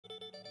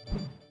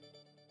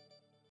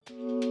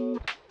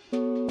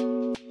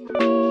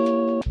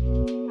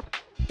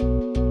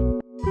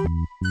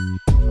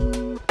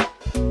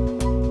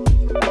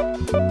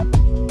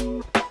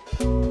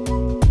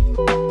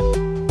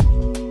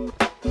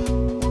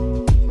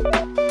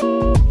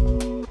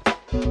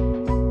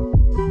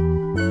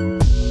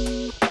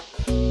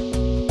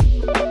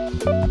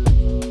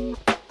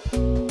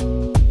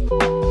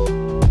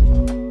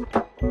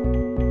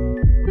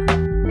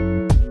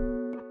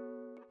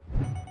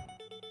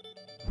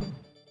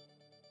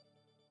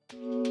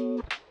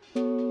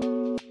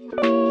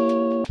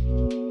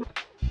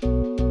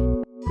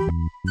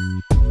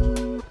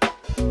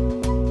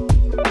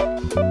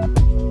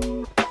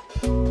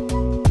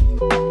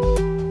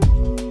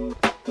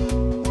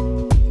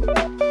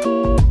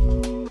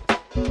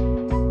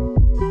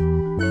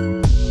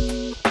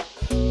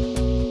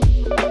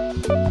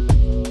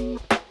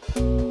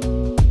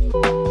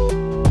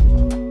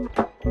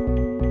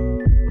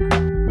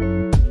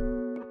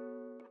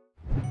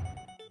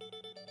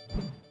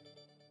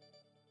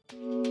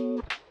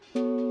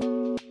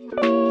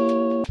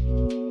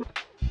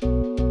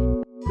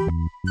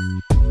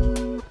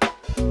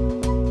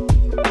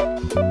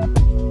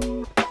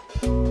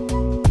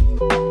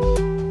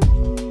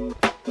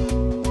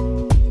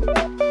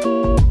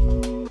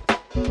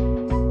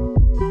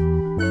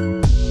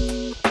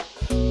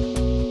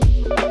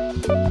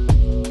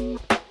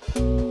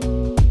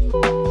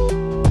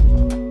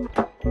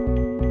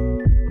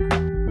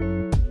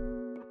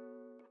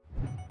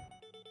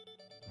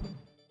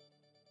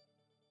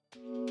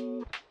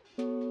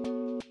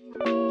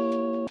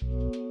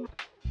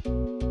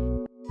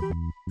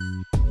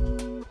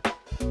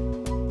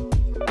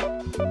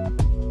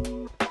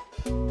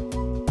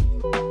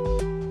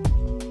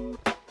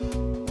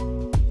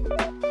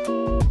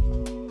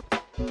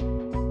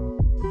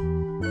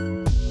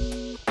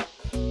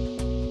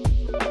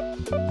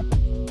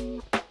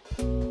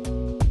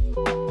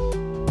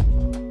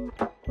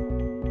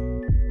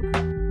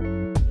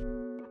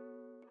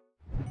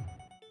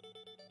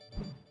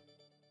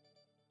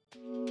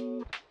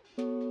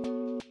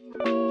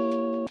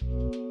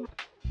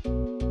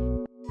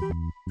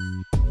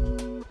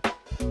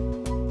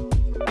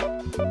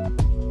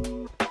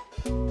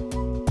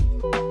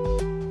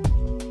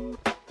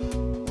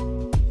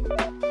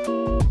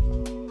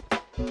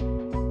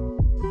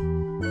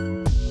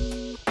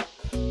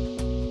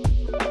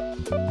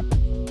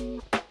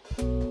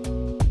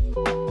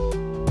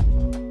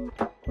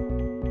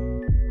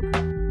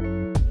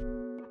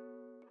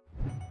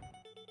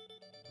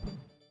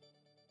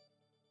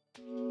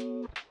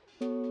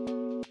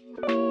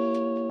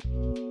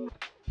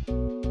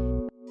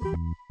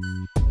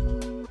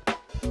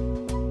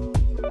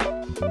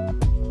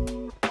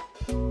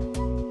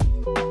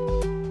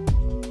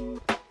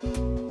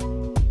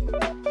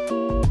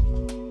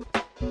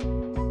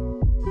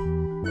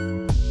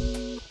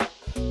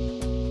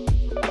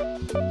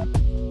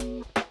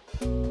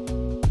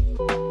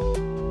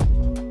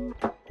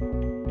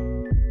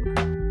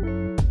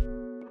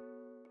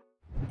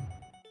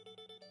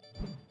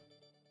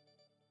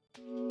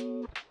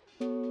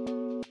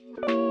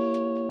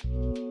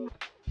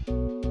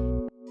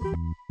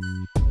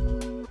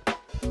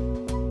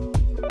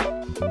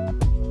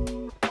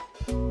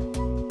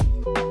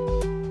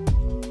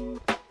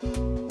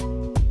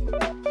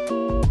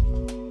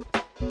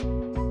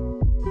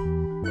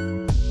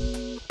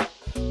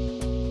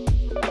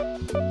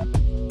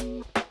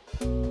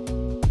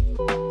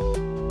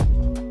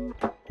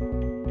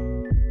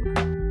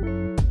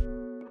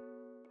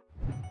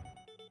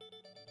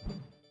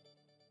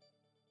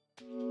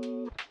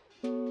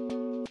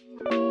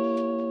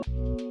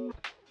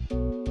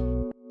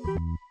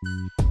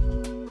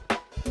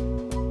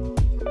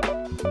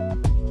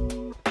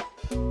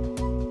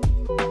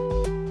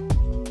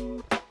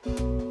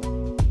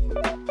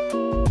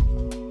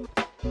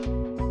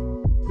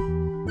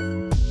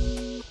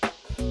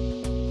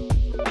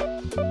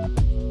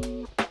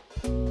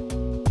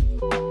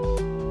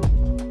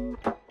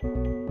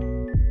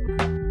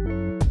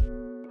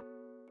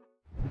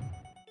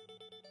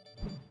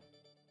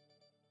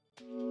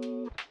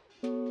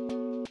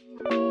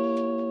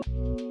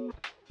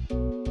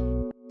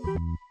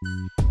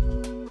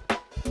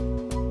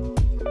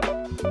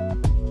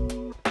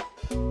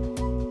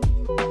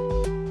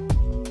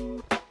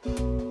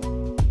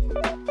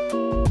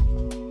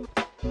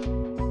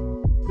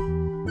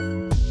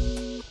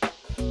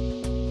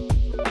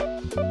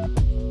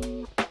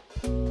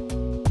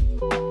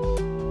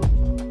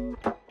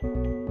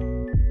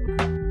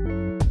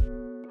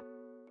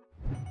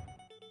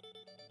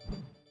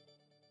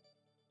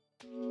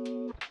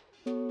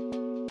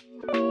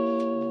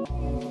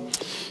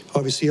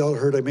Obviously, you all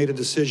heard I made a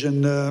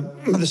decision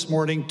this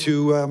morning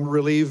to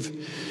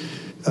relieve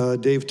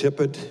Dave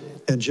Tippett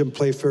and Jim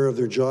Playfair of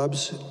their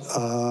jobs.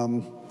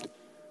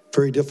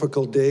 Very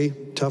difficult day,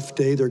 tough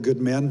day. They're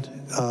good men.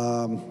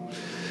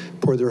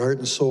 Poured their heart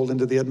and soul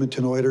into the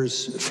Edmonton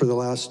Oilers for the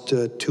last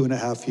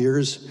 2.5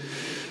 years.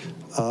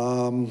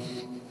 I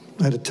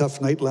had a tough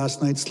night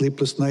last night,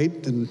 sleepless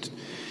night, and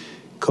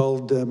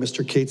called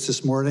Mr. Cates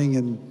this morning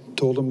and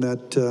told him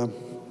that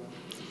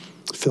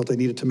felt I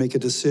needed to make a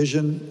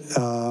decision,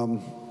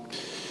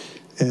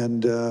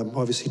 and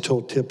obviously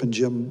told Tip and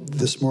Jim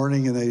this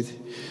morning, and I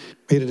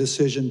made a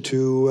decision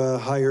to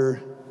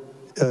hire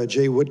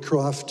Jay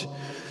Woodcroft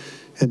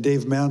and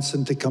Dave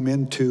Manson to come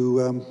in to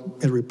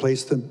and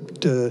replace them,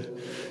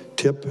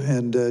 Tip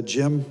and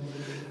Jim.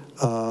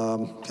 You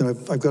know,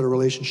 I've got a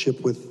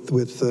relationship with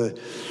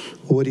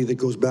Woody that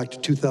goes back to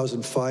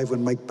 2005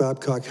 when Mike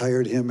Babcock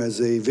hired him as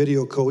a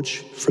video coach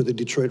for the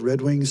Detroit Red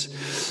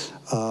Wings.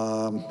 You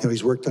know,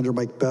 he's worked under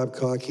Mike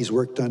Babcock. He's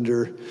worked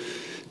under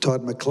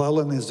Todd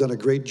McClellan. Has done a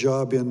great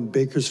job in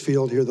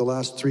Bakersfield here the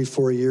last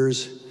 3-4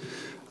 years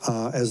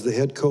as the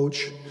head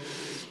coach.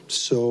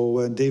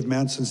 So Dave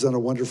Manson's done a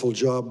wonderful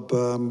job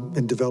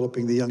in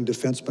developing the young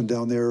defensemen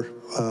down there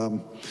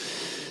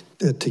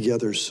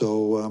together.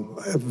 So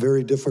a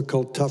very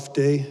difficult, tough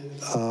day.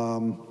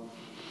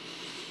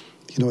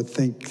 You know, I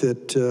think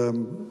that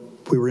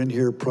we were in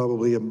here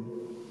probably a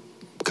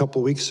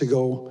couple weeks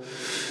ago,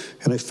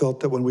 and I felt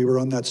that when we were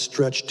on that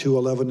stretch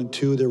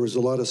 2-11-2, there was a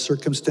lot of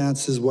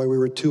circumstances why we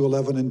were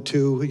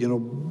 2-11-2. You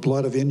know, a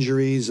lot of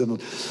injuries and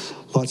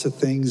lots of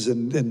things,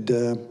 and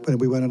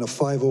we went on a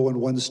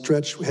 5-0-1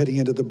 stretch heading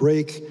into the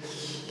break.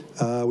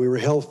 We were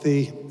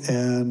healthy,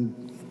 and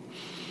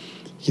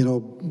you know,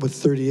 with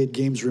 38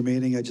 games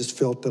remaining, I just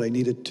felt that I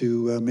needed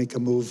to make a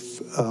move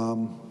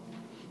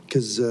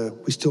because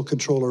we still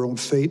control our own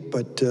fate,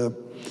 but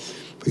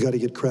we got to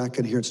get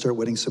cracking here and start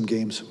winning some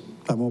games.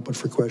 I'm open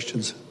for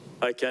questions.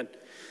 I can.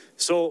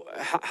 So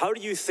how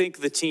do you think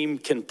the team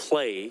can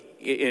play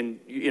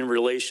in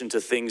relation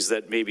to things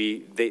that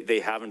maybe they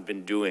haven't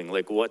been doing?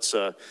 Like, what's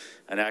an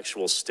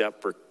actual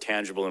step or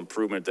tangible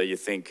improvement that you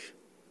think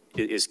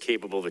is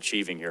capable of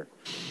achieving here?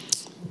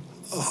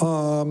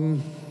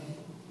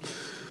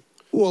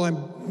 Well, I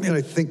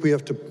think we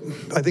have to.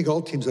 I think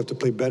all teams have to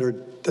play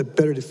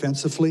better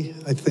defensively.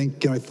 I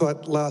think, I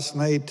thought last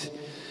night.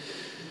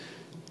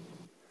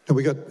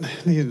 We got.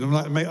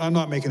 I'm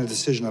not making a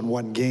decision on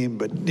one game,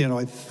 but we're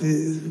down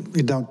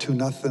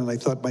 2-0, and I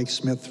thought Mike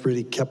Smith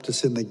really kept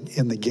us in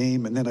the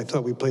game, and then I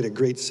thought we played a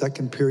great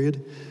second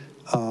period.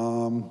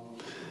 I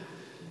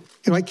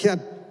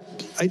can't.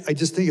 I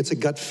just think it's a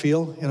gut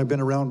feel, and I've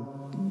been around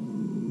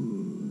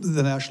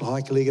the National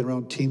Hockey League and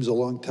around teams a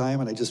long time,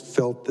 and I just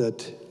felt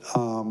that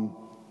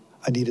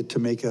I needed to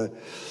make a.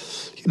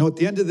 At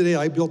the end of the day,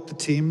 I built the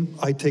team.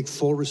 I take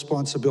full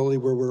responsibility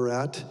where we're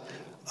at.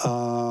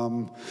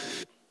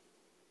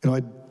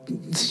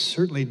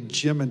 Certainly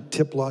Jim and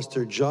Tip lost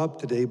their job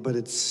today, but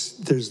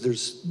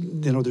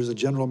there's a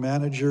general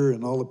manager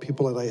and all the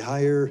people that I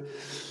hire.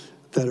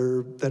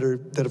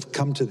 that have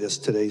come to this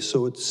today.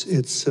 So it's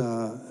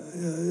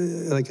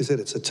like I said,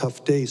 it's a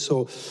tough day.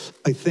 So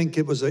I think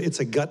it's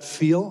a gut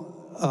feel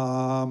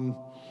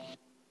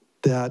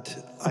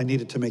that I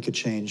needed to make a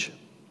change.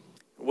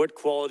 What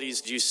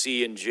qualities do you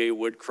see in Jay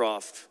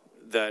Woodcroft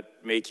that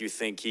make you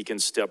think he can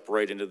step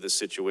right into this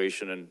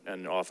situation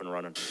and off and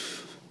running?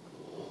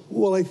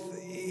 Well,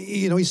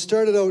 he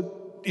started out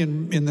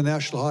in the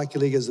National Hockey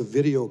League as a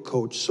video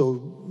coach.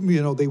 So,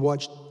 they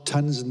watched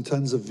tons and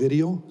tons of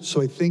video.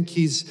 So I think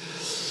he's,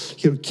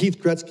 Keith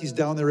Gretzky's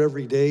down there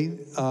every day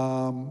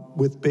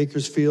with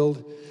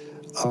Bakersfield.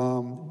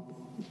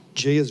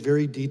 Jay is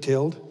very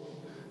detailed.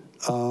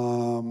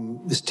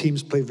 His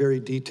teams play very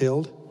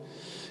detailed.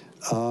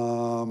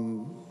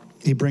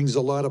 He brings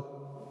a lot of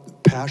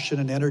passion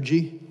and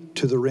energy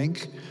to the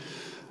rink.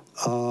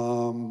 I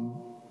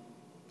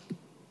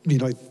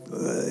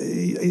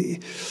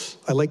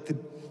like that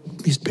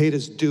he's paid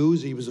his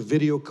dues. He was a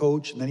video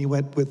coach, and then he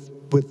went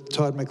with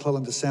Todd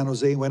McClellan to San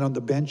Jose, went on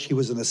the bench. He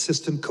was an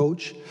assistant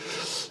coach.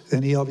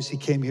 Then he obviously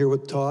came here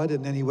with Todd,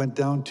 and then he went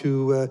down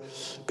to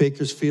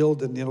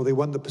Bakersfield, and they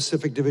won the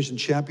Pacific Division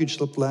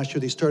Championship last year.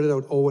 They started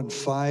out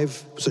 0-5.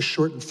 It was a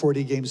shortened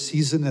 40-game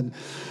season, and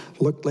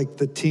looked like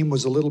the team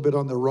was a little bit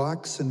on the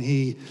rocks, and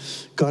he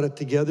got it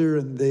together,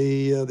 and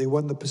they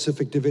won the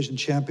Pacific Division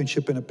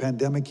Championship in a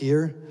pandemic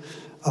year.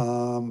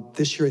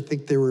 This year, I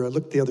think I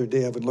looked the other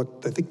day, I haven't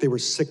looked, I think they were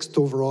 6th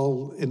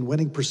overall in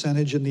winning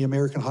percentage in the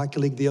American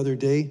Hockey League the other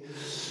day.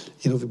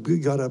 We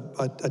got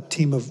a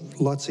team of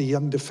lots of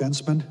young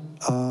defensemen.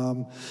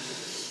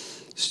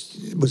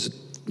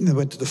 They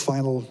went to the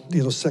final,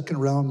 second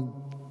round,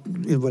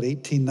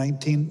 18,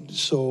 19.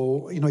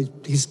 So,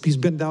 he's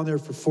been down there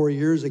for 4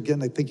 years.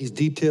 Again, I think he's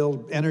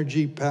detailed,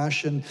 energy,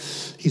 passion.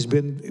 He's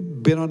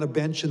been on a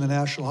bench in the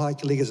National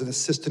Hockey League as an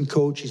assistant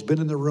coach. He's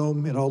been in the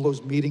room in all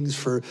those meetings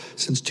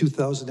since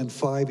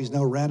 2005. He's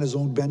now ran his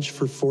own bench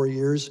for 4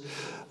 years.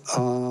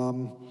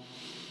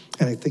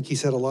 And I think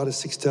he's had a lot of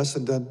success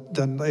and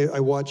I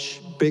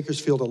watch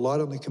Bakersfield a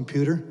lot on the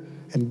computer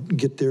and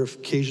get there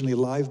occasionally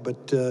live,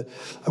 but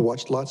I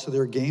watched lots of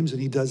their games,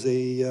 and he does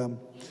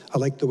I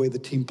like the way the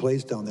team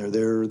plays down there.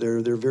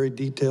 They're very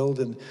detailed,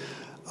 and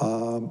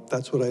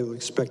that's what I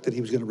expected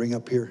he was going to bring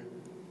up here.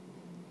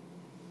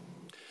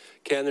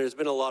 Ken, there's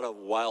been a lot of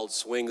wild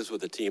swings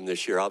with the team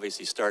this year,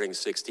 obviously starting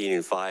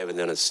 16-5 and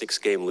then a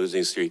 6-game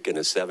losing streak and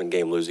a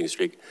 7-game losing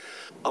streak.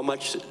 How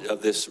much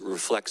of this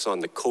reflects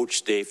on the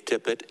coach, Dave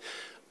Tippett,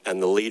 and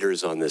the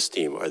leaders on this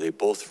team? Are they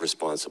both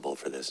responsible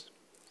for this?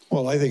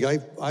 Well, I think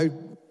I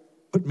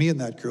put me in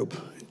that group,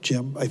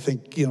 Jim. I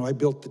think, I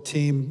built the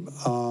team.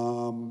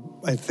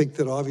 I think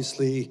that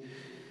obviously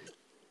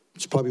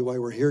it's probably why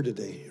we're here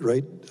today,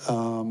 right?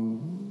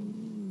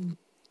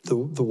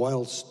 The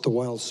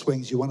wild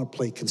swings, you want to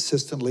play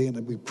consistently,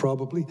 and we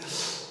probably,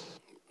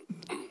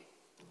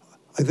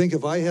 I think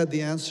if I had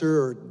the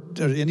answer or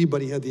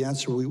anybody had the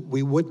answer,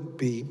 we wouldn't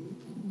be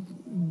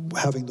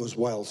having those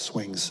wild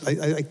swings.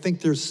 I think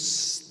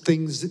there's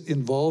things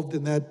involved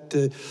in that.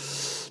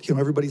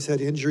 Everybody's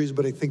had injuries,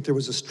 but I think there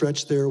was a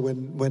stretch there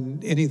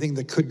when anything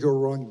that could go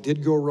wrong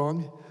did go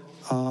wrong.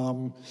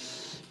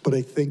 But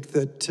I think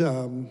that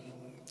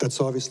that's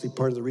obviously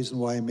part of the reason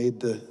why I made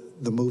the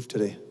move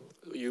today.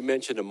 You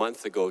mentioned a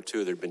month ago,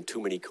 too, there have been too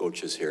many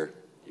coaches here.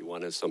 You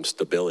wanted some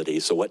stability.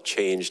 So what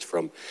changed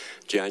from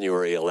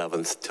January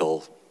 11th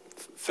till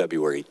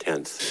February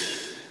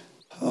 10th?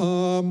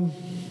 I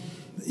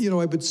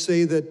would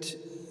say that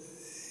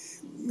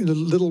a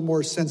little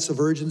more sense of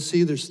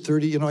urgency. There's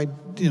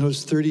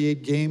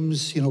 38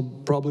 games.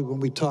 Probably when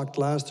we talked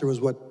last, there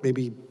was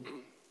maybe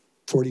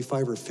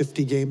 45 or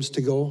 50 games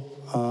to go.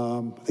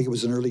 I think it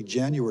was in early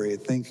January,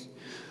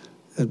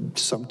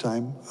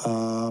 sometime.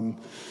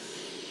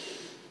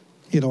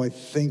 I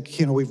think,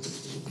 we've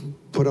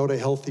put out a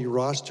healthy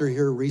roster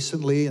here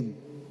recently, and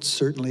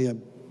certainly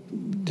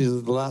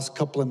the last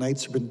couple of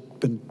nights have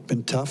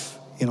been tough.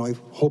 I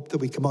hope that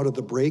we come out of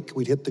the break,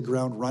 we'd hit the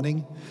ground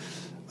running.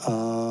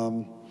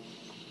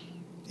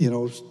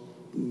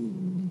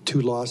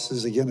 2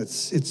 losses again.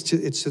 It's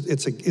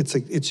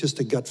just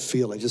a gut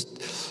feel. It's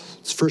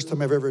the first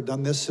time I've ever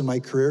done this in my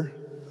career.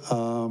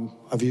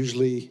 I've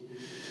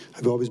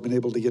always been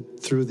able to get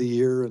through the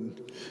year, and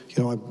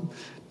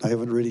I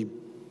haven't really.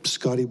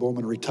 Scotty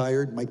Bowman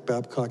retired. Mike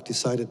Babcock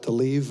decided to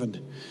leave,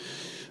 and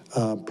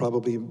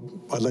probably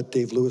I let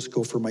Dave Lewis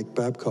go for Mike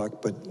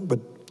Babcock. But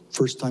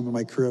first time in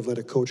my career I've let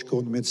a coach go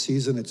in the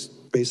midseason. It's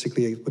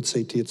basically, I would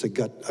say to you, it's a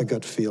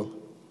gut feel.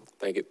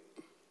 Thank you.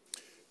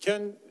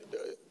 Ken,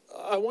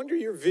 I wonder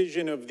your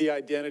vision of the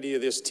identity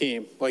of this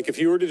team. Like, if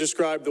you were to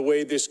describe the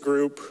way this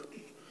group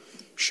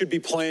should be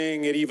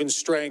playing at even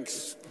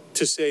strength,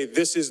 to say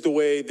this is the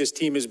way this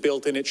team is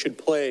built and it should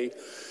play.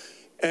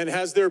 And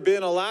has there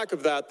been a lack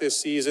of that this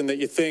season that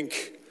you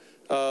think,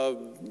 a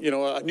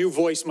new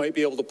voice might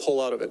be able to pull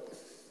out of it?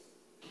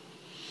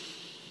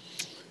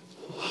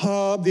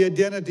 The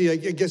identity, I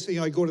guess,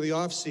 I go to the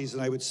off season.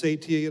 I would say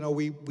to you,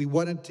 we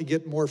wanted to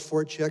get more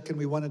forecheck, and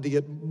we wanted to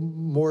get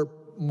more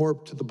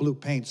to the blue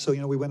paint. So,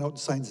 we went out and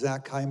signed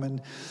Zach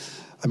Hyman.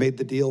 I made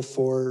the deal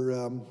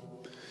for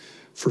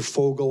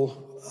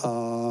Fogle.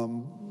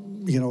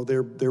 You know,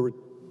 there were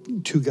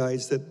two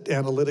guys that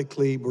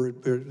analytically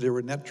they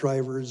were net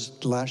drivers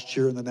last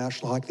year in the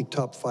National Hockey League,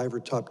 top 5 or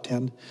top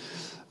 10.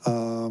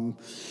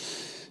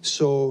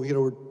 So, you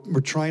know,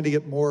 we're trying to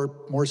get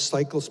more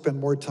cycles, spend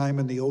more time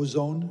in the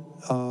ozone.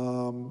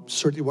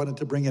 Certainly wanted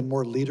to bring in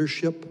more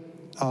leadership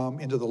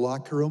into the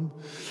locker room.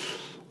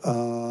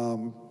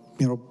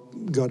 You know,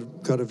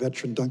 got a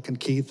veteran Duncan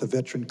Keith, a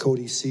veteran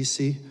Cody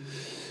Ceci.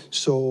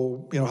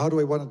 So, you know, how do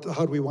we want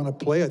to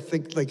play? I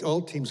think like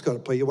all teams got to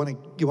play. You want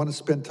to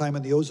spend time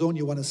in the ozone.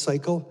 You want to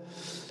cycle.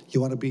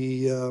 You want to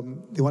be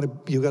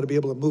you got to be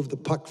able to move the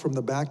puck from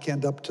the back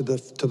end up to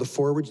the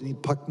forwards. You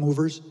need puck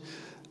movers.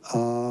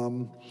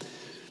 You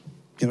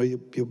know,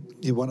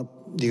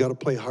 you got to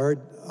play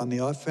hard on the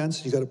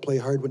offense. You got to play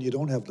hard when you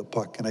don't have the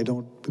puck, and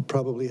we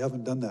probably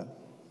haven't done that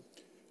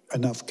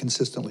enough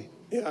consistently.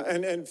 Yeah,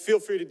 and feel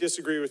free to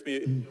disagree with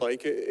me.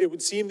 Like, it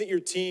would seem that your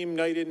team,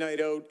 night in,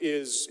 night out,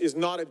 is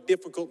not a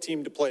difficult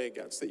team to play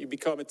against, that you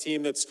become a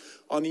team that's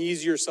on the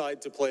easier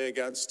side to play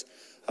against.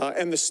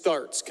 And the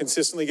starts,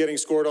 consistently getting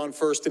scored on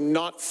first and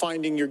not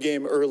finding your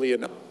game early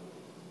enough.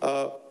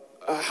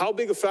 How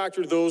big a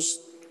factor do those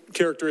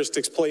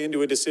characteristics play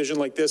into a decision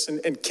like this?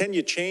 And can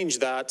you change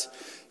that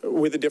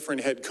with a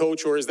different head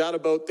coach? Or is that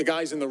about the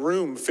guys in the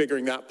room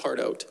figuring that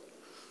part out?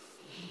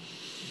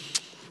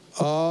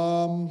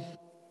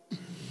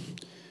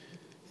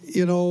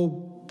 You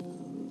know,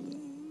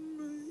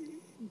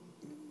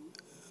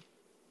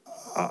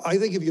 I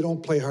think if you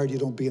don't play hard, you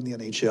don't be in the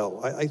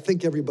NHL. I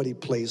think everybody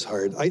plays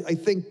hard. I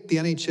think the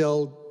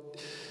NHL,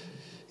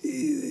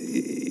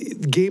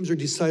 games are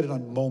decided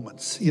on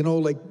moments, you know,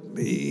 like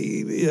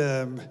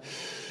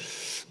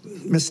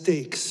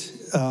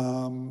mistakes.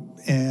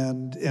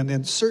 And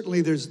then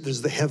certainly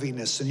there's the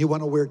heaviness, and you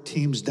want to wear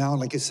teams down.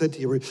 Like I said to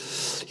you,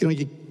 you know,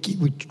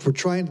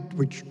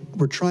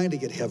 we're trying to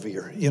get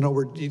heavier, you know.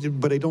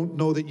 But I don't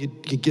know that you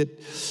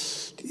get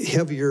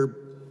heavier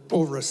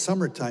over a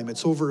summertime.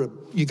 It's over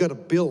you got to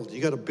build, you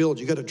got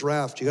to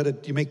draft,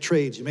 you make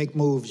trades, you make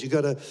moves, you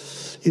got to,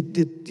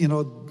 you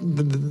know,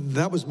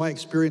 that was my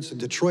experience in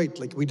Detroit.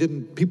 Like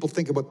people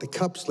think about the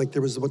cups, like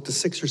there was about the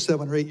 6 or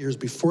 7 or 8 years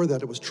before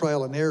that, it was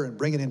trial and error and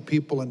bringing in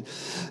people and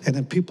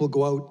then people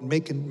go out and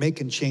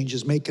making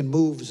changes, making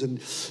moves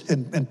and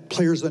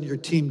players on your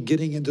team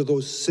getting into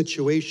those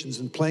situations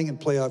and playing in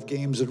playoff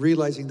games and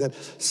realizing that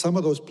some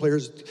of those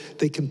players,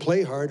 they can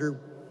play harder.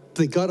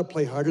 They got to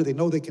play harder. They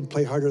know they can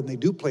play harder, and they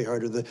do play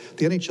harder. The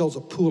NHL is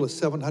a pool of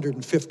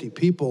 750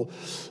 people,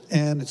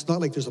 and it's not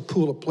like there's a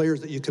pool of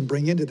players that you can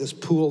bring into this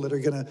pool that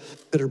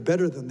are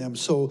better than them.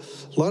 So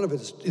a lot of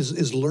it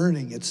is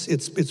learning.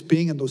 It's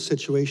being in those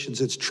situations.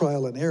 It's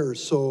trial and error.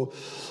 So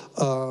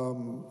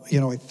you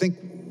know, we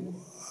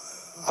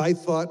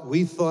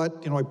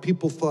thought, you know,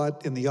 people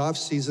thought in the off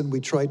season we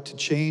tried to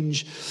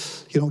change,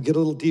 you know, get a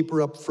little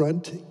deeper up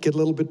front, get a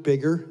little bit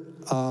bigger.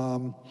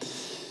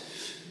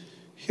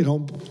 You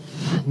know,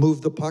 move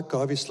the puck.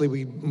 Obviously,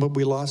 we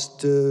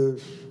lost. You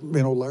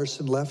know,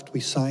 Larson left. We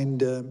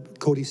signed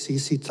Cody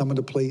Ceci, someone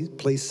to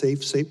play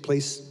safe, play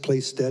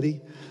steady,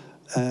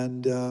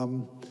 and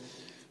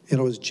you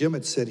know, as Jim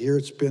had said here,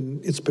 it's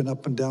been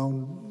up and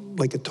down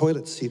like a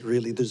toilet seat.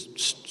 Really, there's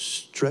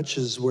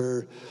stretches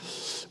where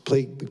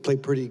we play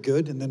pretty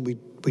good, and then we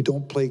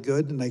don't play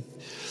good, and it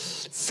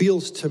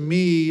feels to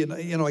me,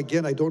 and you know,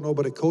 again, I don't know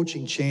about a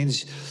coaching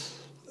change.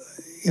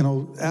 You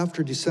know,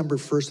 after December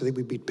 1st, I think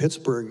we beat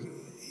Pittsburgh.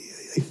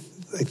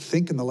 I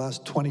think in the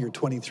last 20 or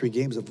 23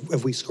 games,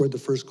 have we scored the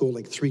first goal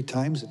like 3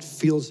 times? It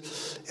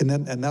feels, and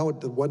now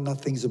the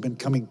 1-0s have been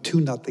coming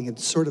 2-0. It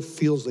sort of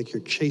feels like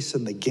you're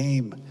chasing the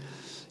game.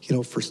 You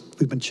know,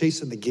 we've been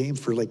chasing the game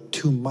for like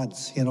 2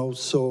 months. You know,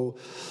 so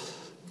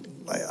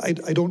I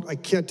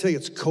can't tell you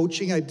it's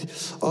coaching.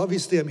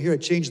 Obviously I'm here. I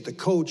changed the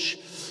coach.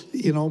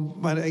 You know,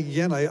 but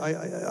again,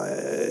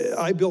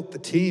 I built the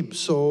team,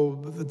 so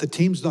if the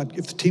team's not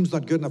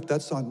good enough,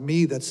 that's on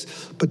me.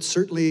 But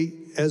certainly,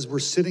 as we're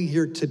sitting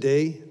here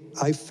today,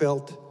 I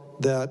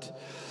felt that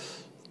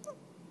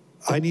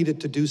I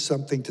needed to do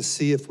something to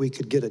see if we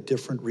could get a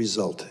different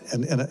result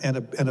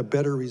and a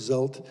better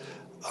result.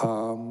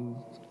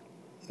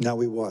 Now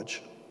we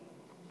watch.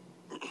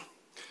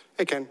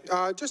 Hey, Ken,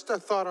 just a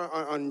thought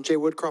on Jay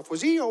Woodcroft.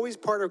 Was he always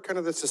part of kind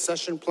of the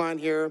succession plan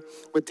here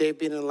with Dave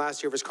being in the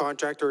last year of his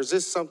contract? Or is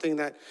this something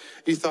that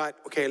you thought,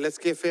 okay, let's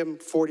give him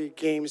 40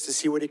 games to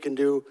see what he can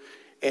do?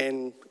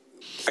 And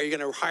are you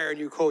going to hire a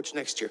new coach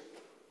next year?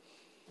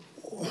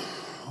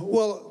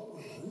 Well,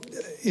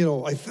 you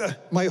know,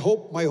 my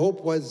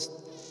hope was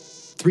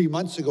 3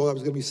 months ago I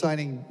was going to be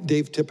signing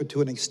Dave Tippett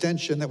to an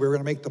extension, that we were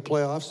going to make the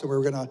playoffs and we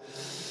were going to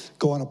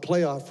go on a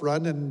playoff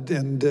run and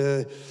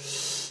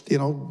you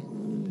know,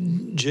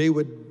 Jay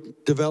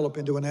would develop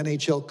into an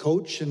NHL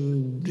coach,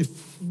 and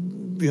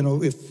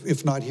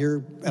if not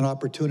here, an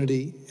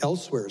opportunity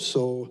elsewhere.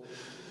 So,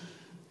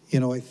 you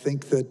know, I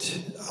think that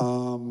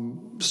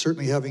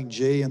certainly having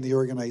Jay in the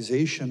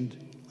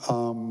organization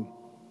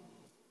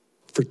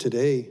for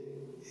today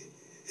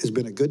has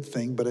been a good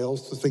thing, but I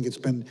also think it's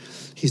been,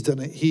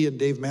 he and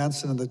Dave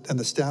Manson and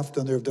the staff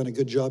down there have done a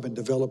good job in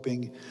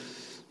developing,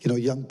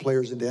 young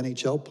players into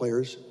NHL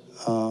players.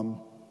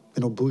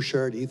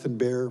 Bouchard, Ethan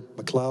Bear,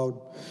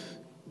 McLeod,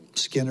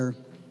 Skinner,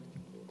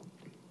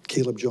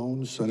 Caleb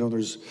Jones. I know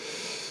there's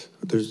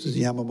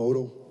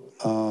Yamamoto,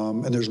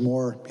 and there's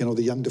more.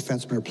 The young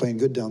defensemen are playing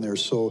good down there.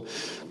 So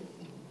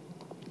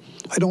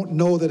I don't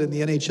know that in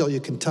the NHL you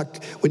can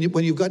tuck when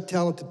you've got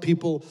talented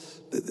people.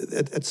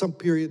 At some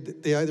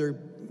period, they either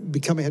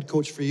become a head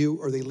coach for you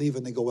or they leave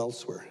and they go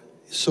elsewhere.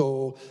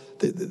 So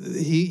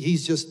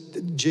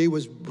Jay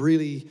was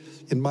really,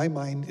 in my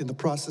mind, in the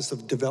process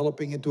of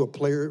developing into a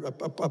player,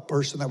 a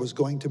person that was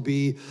going to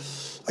be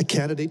a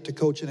candidate to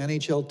coach an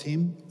NHL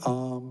team.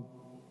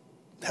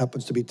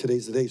 Happens to be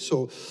today's the day.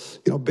 So,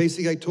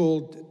 basically I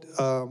told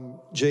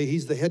Jay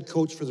he's the head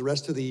coach for the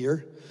rest of the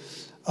year.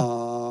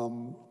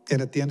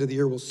 And at the end of the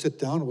year, we'll sit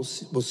down and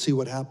we'll see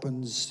what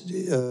happens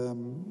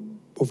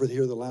over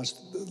here the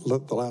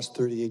last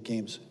 38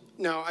 games.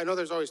 Now, I know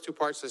there's always two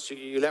parts to this.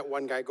 You let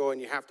one guy go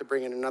and you have to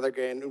bring in another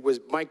guy. And was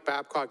Mike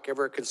Babcock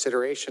ever a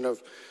consideration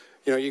of,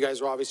 you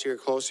guys are obviously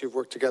close, you've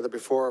worked together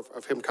before,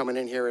 of him coming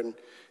in here and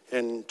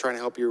trying to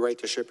help you right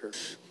the ship here?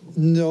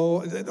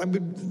 No, I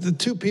mean, the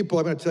two people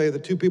I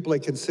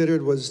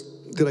considered was,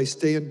 did I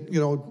stay in,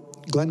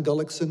 Glenn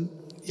Gullickson,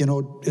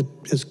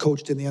 is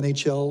coached in the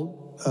NHL,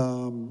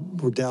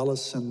 or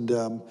Dallas, and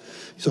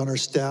he's on our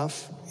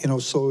staff,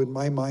 so in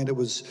my mind it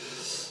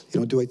was,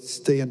 do I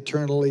stay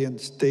internally and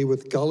stay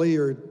with Gully,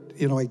 or,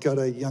 I got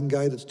a young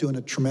guy that's doing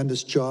a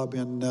tremendous job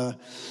in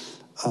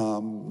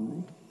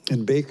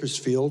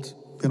Bakersfield.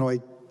 I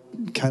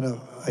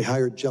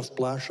hired Jeff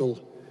Blashill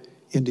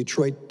in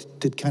Detroit,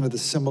 did kind of the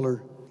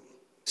similar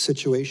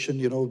situation,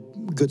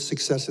 good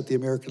success at the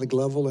American League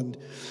level, and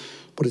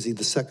what is he,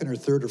 the second or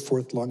third or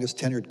fourth longest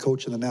tenured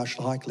coach in the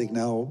National Hockey League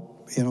now,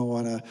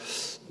 on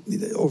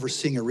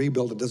overseeing a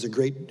rebuild that does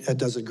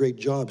a great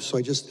job. So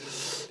I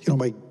just,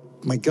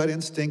 my gut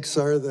instincts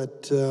are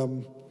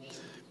that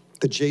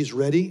Jay's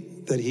ready,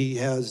 that he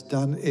has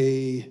done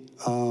he's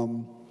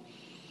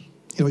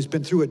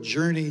been through a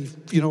journey,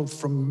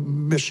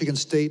 from Michigan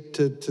State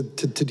to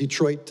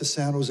Detroit to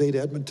San Jose to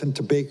Edmonton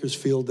to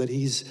Bakersfield, that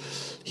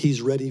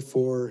he's ready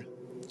to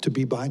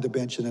be behind the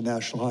bench in the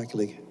National Hockey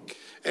League.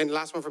 And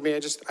last one for me,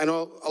 I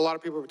know a lot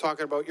of people were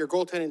talking about your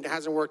goaltending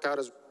hasn't worked out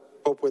as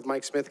hope with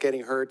Mike Smith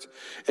getting hurt,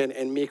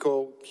 and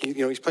Mikko, he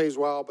plays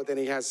well, but then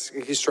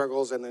he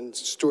struggles, and then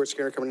Stuart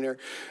Skinner coming in here.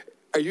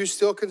 Are you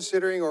still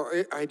considering,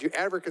 or had you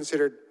ever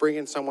considered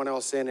bringing someone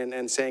else in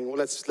and saying, well,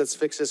 let's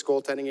fix this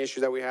goaltending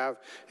issue that we have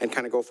and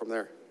kind of go from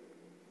there?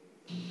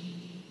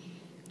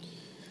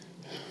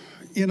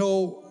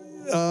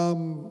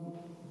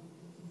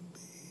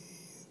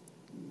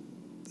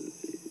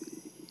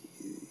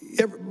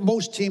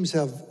 Most teams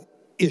have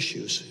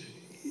issues,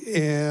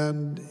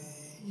 and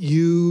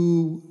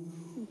you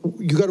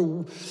got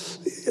to,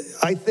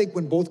 I think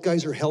when both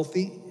guys are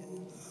healthy,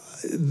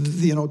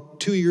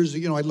 2 years,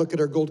 I look at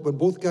our goal, when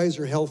both guys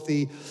are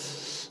healthy,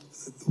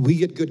 we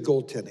get good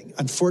goaltending.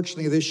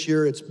 Unfortunately, this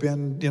year it's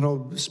been,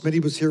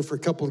 Smitty was here for a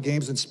couple of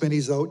games and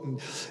Smitty's out, and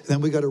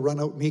then we got to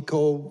run out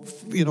Mikko,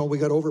 we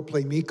got to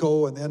overplay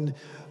Mikko, and then,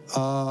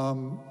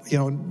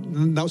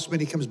 now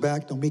Smitty comes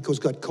back, now Mikko's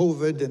got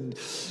COVID, and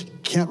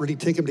can't really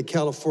take him to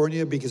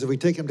California, because if we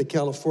take him to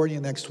California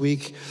next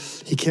week,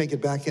 he can't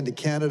get back into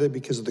Canada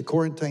because of the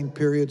quarantine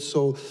period.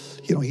 So,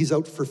 he's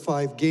out for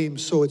 5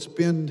 games. So it's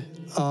been,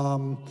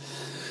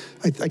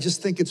 I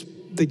just think it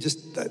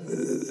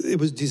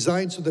was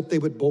designed so that they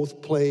would both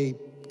play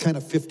kind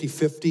of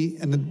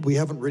 50-50, and we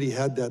haven't really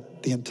had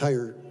that the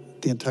entire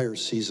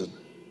season.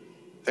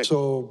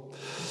 So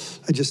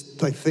I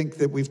think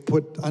that we've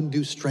put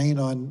undue strain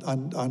on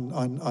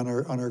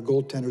our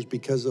goaltenders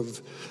because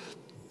of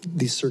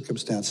these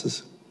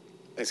circumstances.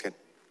 Thanks, Ken.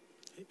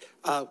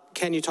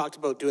 Ken, you talked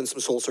about doing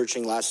some soul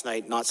searching last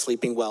night, not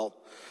sleeping well.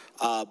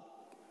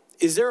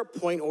 Is there a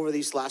point over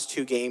these last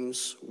 2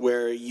 games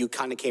where you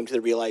kind of came to the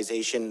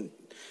realization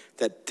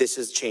that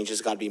change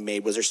has got to be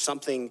made? Was there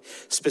something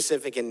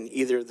specific in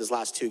either of these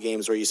last 2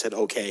 games where you said,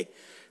 okay,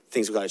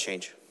 things have got to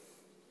change?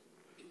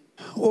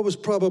 Well, it was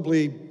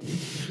probably,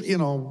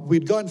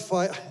 we'd come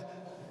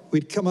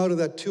out of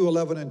that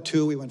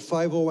 2-11-2. We went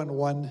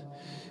 5-0-1.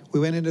 We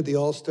went into the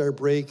All-Star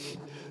break.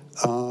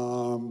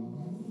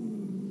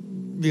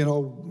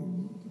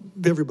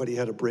 Everybody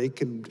had a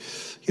break, and,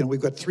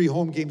 we've got 3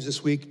 home games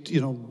this week,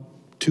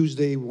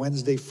 Tuesday,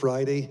 Wednesday,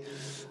 Friday.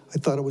 I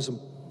thought it was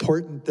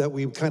important that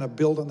we kind of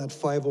build on that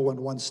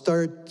 5-0-1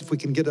 start. If we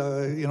can get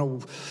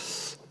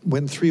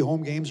win 3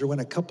 home games or win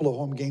a couple of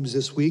home games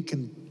this week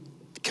and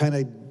kind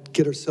of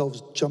get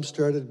ourselves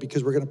jump-started,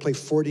 because we're going to play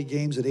 40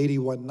 games at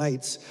 81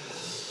 nights.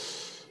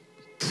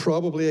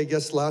 Probably, I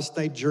guess, last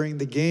night during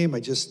the game,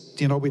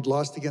 we'd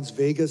lost against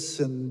Vegas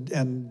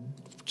and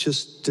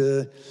just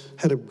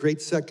had a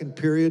great second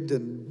period,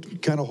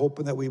 and kind of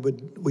hoping that we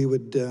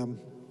would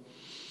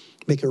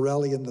make a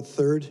rally in the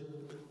third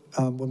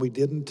when we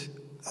didn't.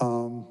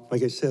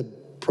 Like I said,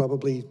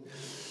 probably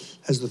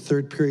as the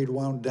third period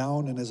wound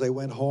down, and as I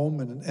went home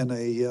and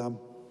I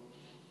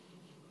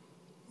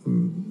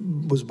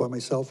was by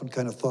myself and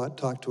kind of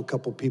talked to a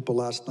couple people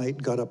last night,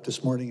 and got up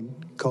this morning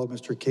and called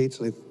Mr. Cates,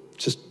 and I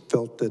just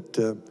felt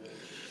that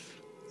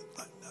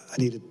I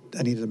needed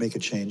to make a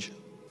change.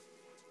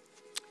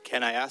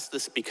 Can I ask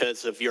this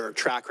because of your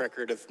track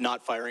record of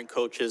not firing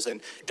coaches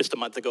and just a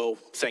month ago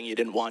saying you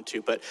didn't want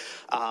to, but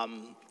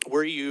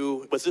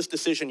was this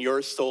decision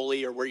yours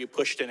solely, or were you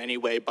pushed in any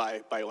way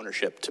by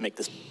ownership to make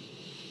this?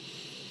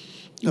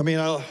 I mean,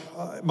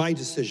 my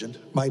decision.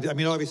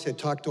 Obviously I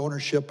talked to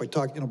ownership. I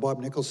talked, Bob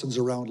Nicholson's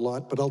around a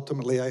lot, but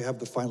ultimately I have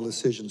the final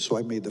decision, so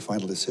I made the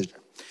final decision.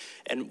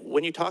 And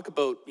when you talk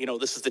about,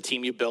 this is the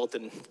team you built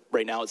and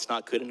right now it's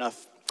not good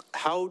enough,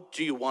 how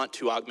do you want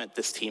to augment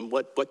this team?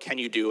 What can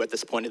you do at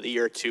this point of the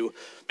year to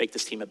make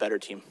this team a better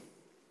team?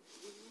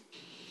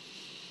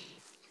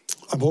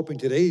 I'm hoping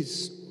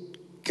today's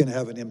going to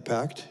have an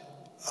impact.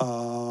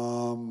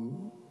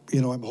 I'm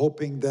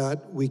hoping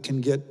that we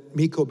can get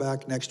Mikko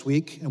back next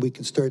week, and we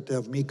can start to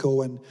have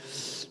Mikko and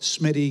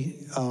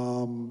Smitty,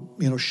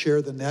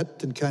 share the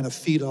net and kind of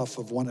feed off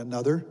of one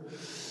another.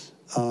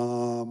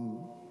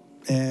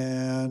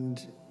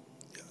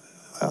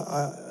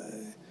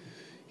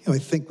 I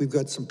think we've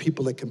got some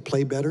people that can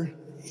play better,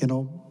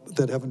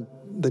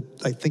 that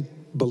I think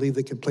believe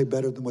they can play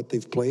better than what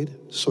they've played.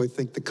 So I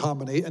think the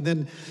combination, and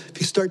then if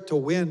you start to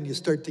win, you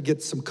start to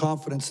get some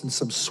confidence and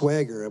some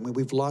swagger. I mean,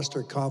 we've lost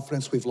our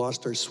confidence, we've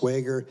lost our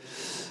swagger.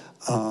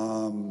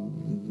 Not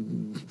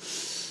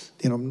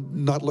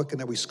looking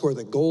that we score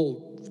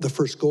the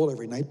first goal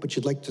every night, but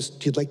you'd like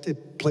to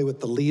play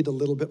with the lead a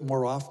little bit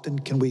more often.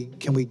 Can we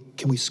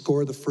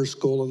score the first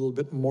goal a little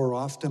bit more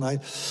often? I'm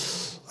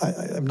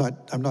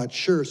not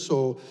sure.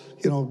 So,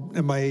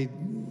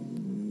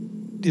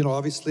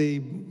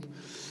 obviously,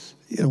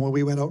 when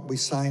we went out, we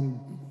signed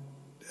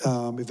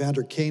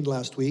Evander Kane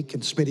last week,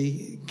 and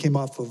Smitty came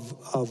off of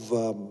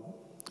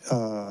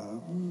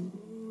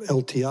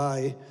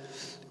LTI.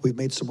 We've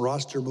made some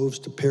roster moves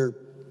to pare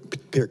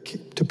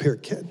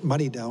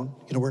money down.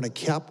 We're in a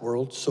cap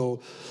world, so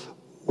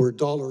we're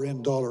dollar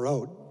in, dollar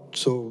out.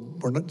 So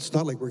it's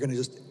not like we're going to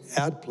just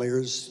add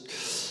players.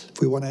 If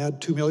we want to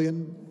add $2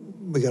 million,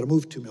 we got to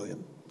move $2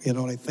 million. And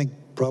I think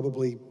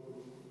probably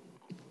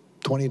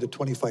 20 to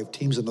 25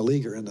 teams in the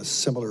league are in a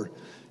similar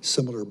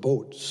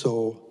boat.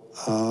 So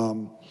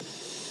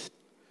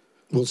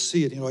we'll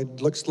see it.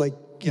 It looks like,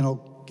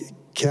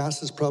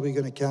 Cassian's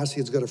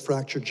got a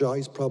fractured jaw.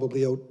 He's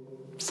probably out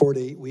 4 to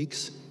 8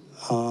 weeks.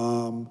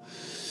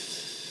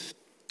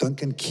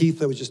 Duncan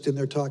Keith, I was just in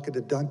there talking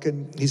to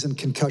Duncan. He's in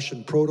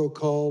concussion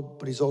protocol,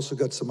 but he's also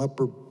got some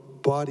upper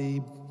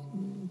body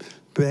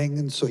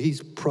banging, so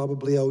he's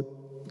probably out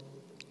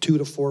 2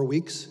 to 4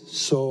 weeks.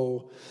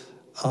 So,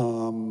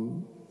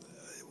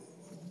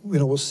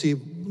 we'll see.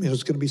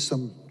 There's going to be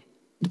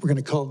we're going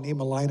to call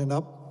Nima lining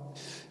up,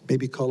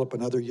 maybe call up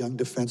another young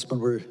defenseman.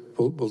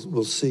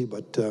 We'll see.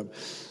 But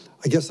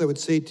I guess I would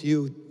say to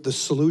you, the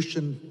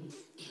solution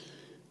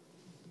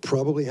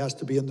probably has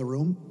to be in the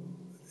room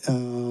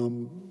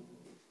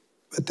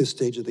at this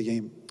stage of the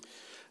game.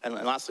 And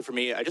lastly for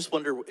me, I just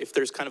wonder if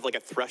there's kind of like a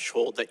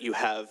threshold that you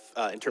have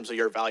in terms of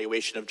your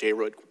evaluation of Jay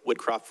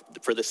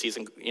Woodcroft for this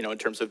season, in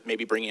terms of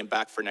maybe bringing him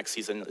back for next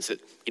season. Is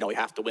it, you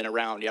have to win a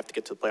round, you have to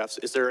get to the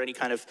playoffs. Is there any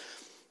kind of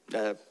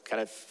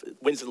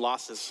wins and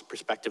losses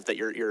perspective that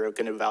you're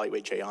going to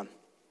evaluate Jay on?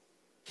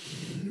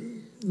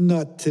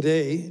 Not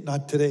today.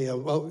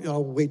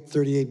 I'll wait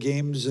 38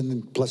 games and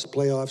then plus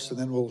playoffs, and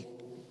then we'll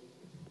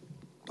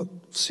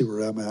see where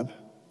I'm at.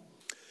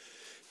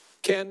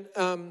 Ken,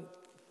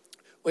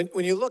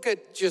 when you look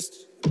at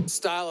just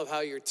style of how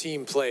your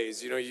team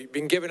plays, you've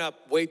been giving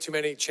up way too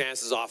many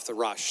chances off the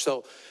rush.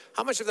 So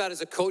how much of that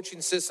is a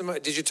coaching system?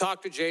 Did you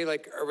talk to Jay?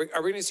 Like, are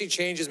we going to see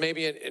changes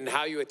maybe in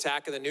how you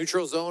attack in the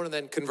neutral zone, and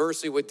then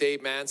conversely with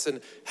Dave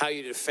Manson, how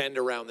you defend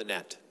around the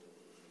net?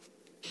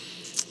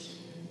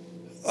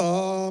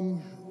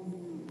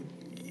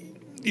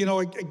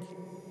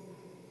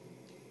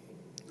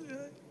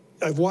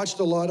 I've watched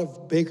a lot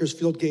of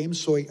Bakersfield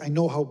games, so I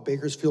know how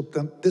Bakersfield.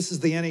 This is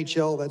the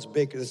NHL. That's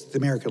It's the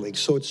American League.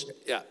 So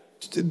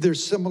they're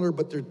similar,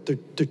 but they're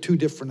two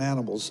different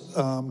animals.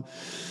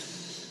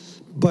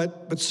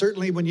 But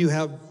certainly when you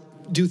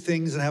do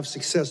things and have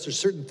success, there's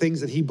certain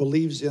things that he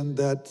believes in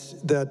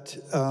that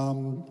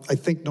I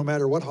think no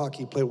matter what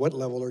hockey play, what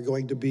level, are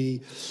going to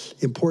be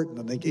important.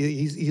 And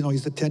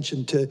he's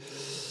attention to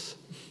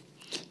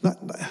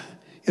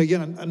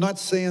Again, I'm not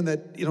saying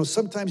that,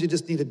 sometimes you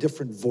just need a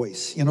different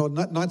voice.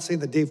 Not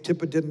saying that Dave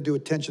Tippett didn't do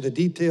attention to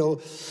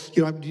detail.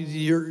 I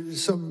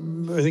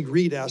think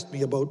Reed asked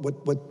me about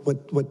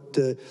what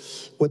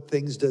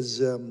things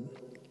does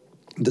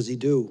he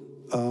do.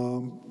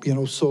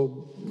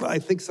 So I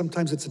think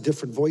sometimes it's a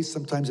different voice.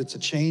 Sometimes it's a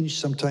change.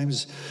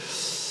 Sometimes,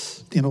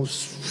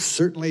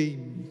 certainly,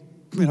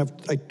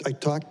 I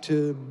talked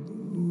to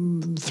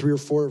 3 or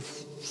 4 or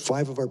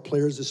 5 of our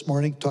players this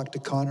morning, talked to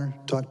Connor,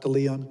 talked to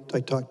Leon, I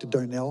talked to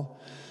Darnell,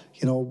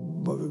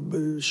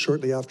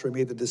 shortly after I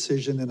made the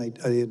decision, and I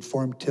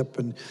informed Tip,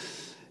 and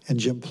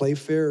Jim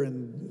Playfair,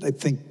 and I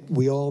think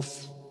we all,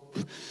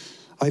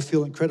 I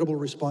feel incredible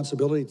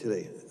responsibility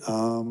today.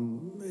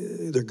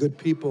 They're good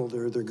people,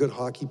 they're good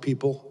hockey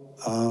people,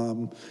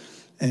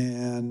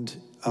 and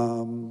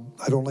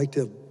I don't like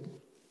to have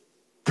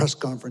press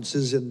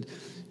conferences in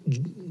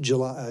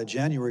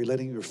January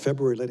or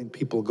February letting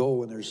people go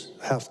when there's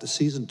half the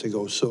season to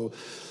go. So,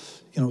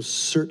 you know,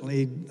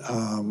 certainly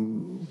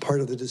part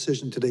of the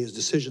decision today is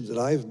decisions that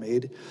I've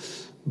made,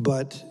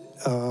 but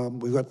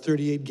we've got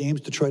 38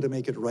 games to try to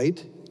make it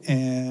right,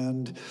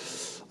 and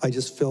I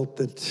just felt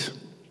that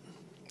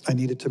I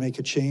needed to make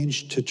a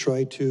change to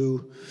try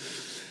to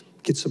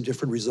get some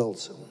different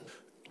results.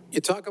 You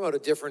talk about a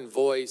different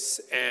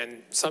voice,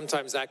 and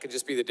sometimes that could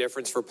just be the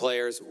difference for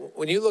players.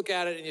 When you look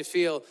at it and you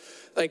feel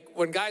like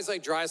when guys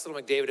like Draisaitl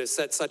and McDavid have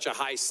set such a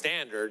high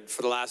standard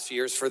for the last few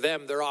years, for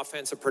them, their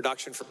offensive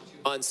production for 2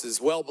 months is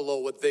well below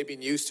what they've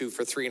been used to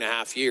for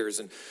 3.5 years.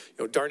 And,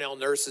 you know, Darnell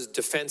Nurse's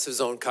defensive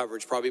zone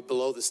coverage probably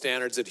below the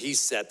standards that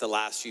he's set the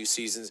last few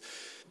seasons.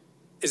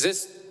 Is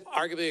this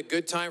arguably a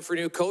good time for a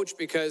new coach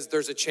because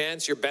there's a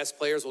chance your best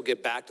players will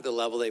get back to the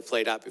level they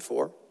played at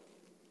before?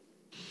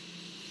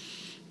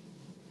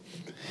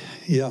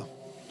 Yeah.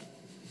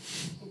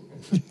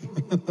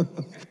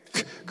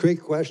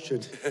 Great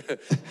question.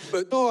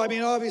 But no, I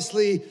mean,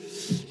 obviously,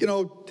 you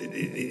know,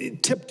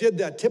 Tip did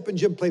that. Tip and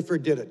Jim Playfair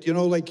did it. You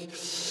know, like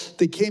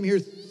they came here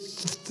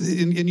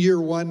in year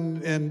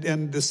one and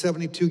the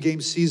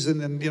 72-game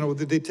season, and, you know,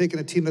 they'd taken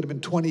a team that had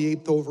been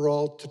 28th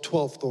overall to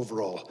 12th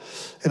overall.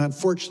 And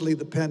unfortunately,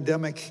 the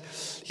pandemic,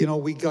 you know,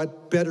 we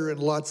got better in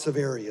lots of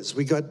areas.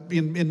 We got,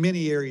 in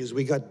many areas,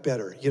 we got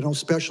better. You know,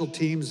 special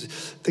teams,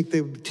 I think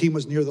the team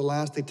was near the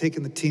last. They'd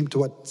taken the team to,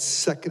 what,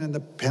 second in the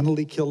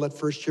penalty kill that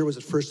first year? Was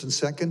it first and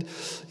second?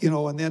 You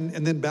know, and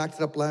then backed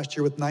it up last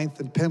year with ninth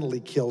in penalty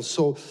kills.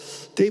 So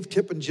Dave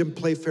Tip and Jim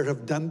Playfair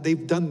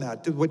they've done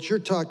that. What you're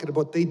talking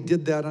about, they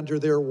did that under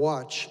their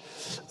watch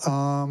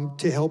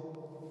to help.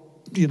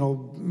 You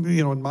know,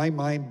 in my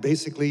mind,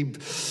 basically,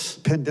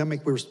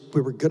 pandemic, we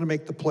were going to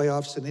make the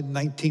playoffs in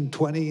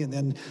 1920, and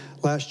then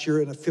last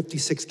year in a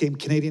 56-game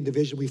Canadian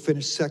division, we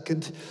finished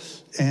second,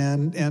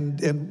 and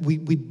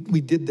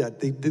we did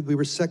that. We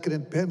were second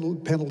in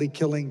penalty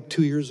killing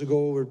 2 years ago,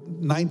 or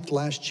ninth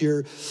last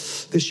year.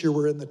 This year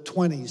we're in the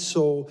 20s.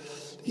 So,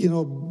 you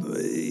know,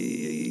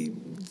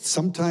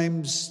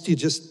 sometimes you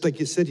just, like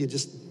you said,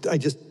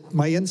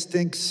 my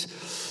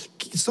instincts.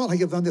 It's not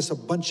like I've done this a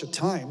bunch of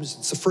times.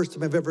 It's the first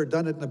time I've ever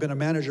done it, and I've been a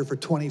manager for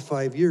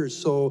 25 years.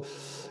 So,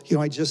 you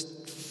know, I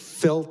just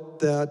felt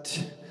that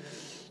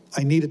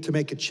I needed to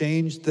make a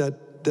change,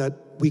 that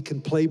we can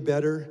play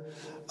better.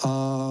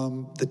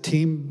 The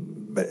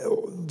team,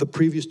 the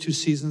previous 2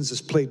 seasons,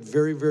 has played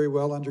very, very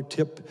well under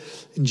Tip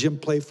and Jim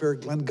Playfair,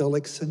 Glenn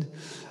Gullickson.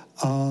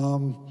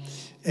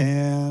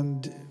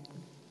 And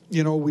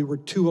you know, we were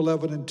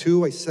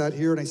 2-11-2. I sat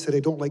here and I said, I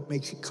don't like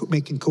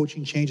making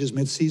coaching changes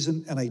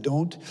mid-season, and I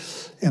don't.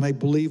 And I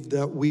believe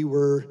that we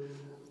were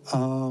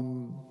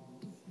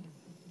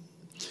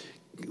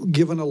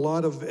given a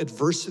lot of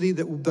adversity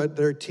that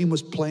our team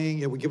was playing.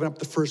 Yeah, we given up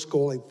the first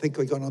goal. I think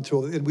we got on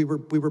through, and we were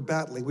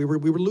battling. We were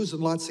losing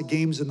lots of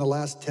games in the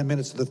last 10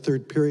 minutes of the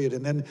third period,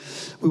 and then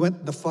we went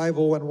in the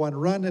 5-0-1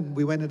 run, and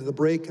we went into the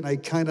break, and I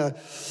kind of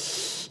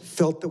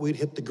felt that we'd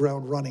hit the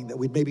ground running, that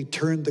we'd maybe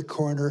turned the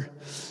corner.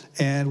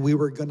 And we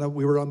were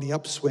on the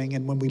upswing,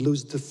 and when we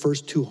lose the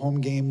first 2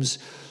 home games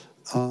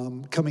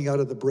coming out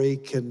of the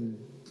break, and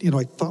you know,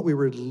 I thought we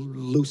were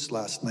loose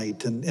last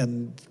night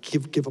and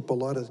give up a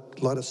lot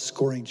of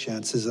scoring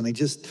chances, and I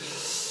just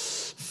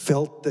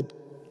felt that,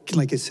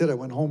 like I said, I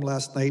went home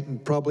last night,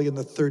 and probably in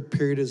the third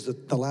period, as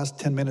the last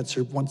 10 minutes,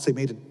 or once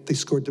they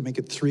scored to make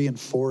it 3 and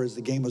 4 as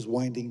the game was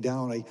winding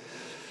down, I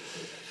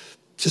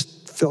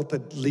just felt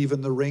that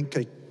leaving the rink.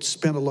 I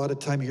spent a lot of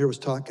time here, was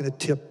talking to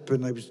Tip,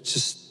 and I was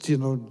just, you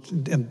know,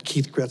 and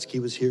Keith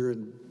Gretzky was here,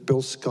 and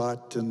Bill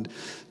Scott, and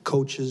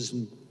coaches,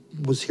 and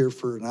was here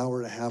for an hour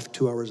and a half,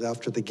 2 hours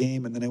after the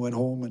game, and then I went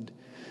home and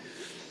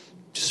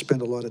just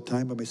spent a lot of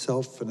time by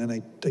myself, and then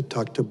I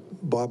talked to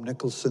Bob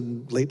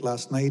Nicholson late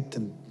last night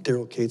and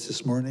Daryl Cates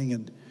this morning,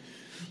 and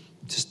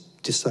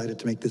just decided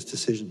to make this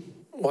decision.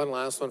 One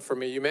last one for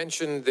me. You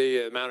mentioned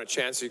the amount of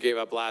chances you gave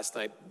up last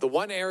night. The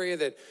one area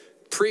that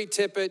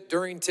pre-Tippett,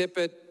 during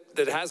Tippett,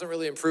 that hasn't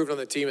really improved on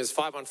the team is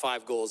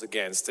 5-on-5 goals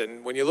against.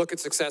 And when you look at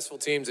successful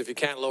teams, if you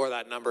can't lower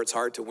that number, it's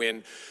hard to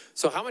win.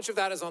 So how much of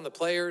that is on the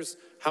players?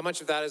 How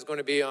much of that is going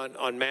to be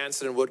on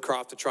Manson and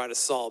Woodcroft to try to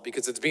solve?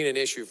 Because it's been an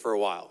issue for a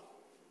while.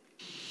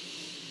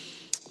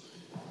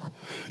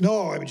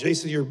 No, I mean,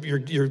 Jason, you're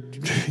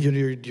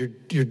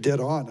dead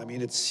on. I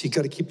mean, you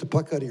got to keep the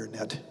puck out of your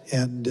net,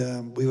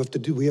 and we have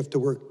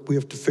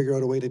to figure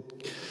out a way to.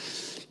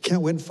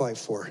 Can't win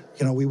 5-4.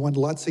 You know, we won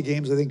lots of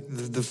games. I think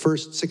the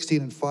first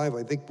 16-5,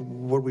 I think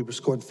we were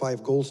scoring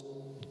 5 goals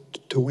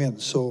to win.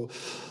 So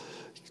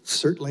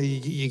certainly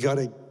you got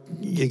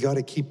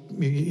to keep.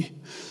 I'm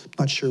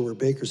not sure where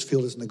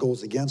Bakersfield is in the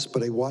goals against,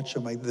 but I watch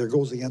them. Their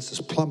goals against is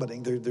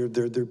plummeting.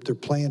 They're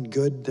playing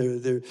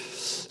good.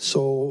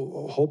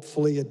 So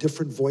hopefully a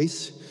different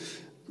voice.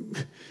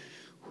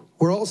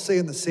 we're all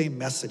saying the same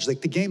message.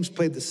 Like the game's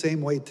played the same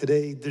way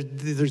today.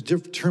 There's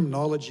different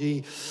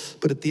terminology,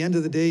 but at the end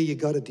of the day, you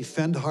got to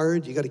defend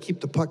hard. You got to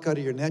keep the puck out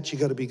of your net. You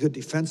got to be good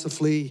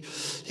defensively.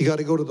 You got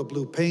to go to the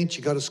blue paint.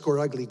 You got to score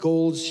ugly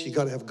goals. You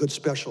got to have good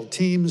special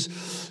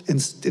teams.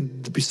 And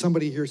to be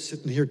somebody here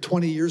sitting here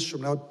 20 years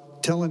from now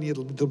telling you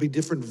there'll be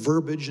different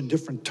verbiage and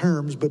different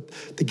terms, but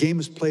the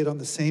game is played on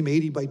the same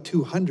 80 by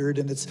 200,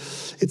 and it's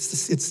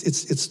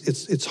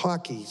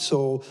hockey.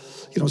 So,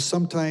 you know,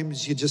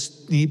 sometimes you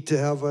just need to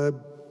have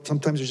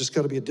sometimes there's just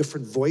got to be a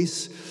different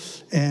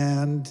voice,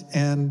 and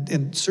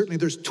certainly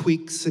there's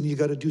tweaks, and you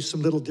got to do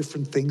some little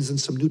different things and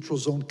some neutral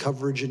zone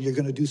coverage, and you're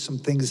going to do some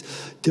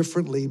things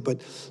differently.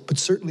 But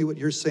certainly what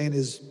you're saying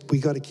is we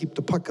got to keep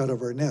the puck out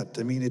of our net.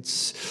 I mean,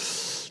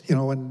 it's, you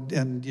know,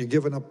 and you're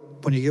giving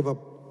up, when you give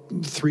up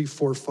 3,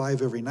 4,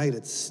 5 every night,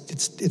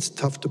 it's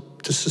tough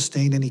to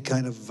sustain any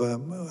kind of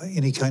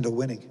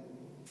winning.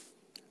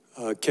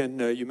 Ken,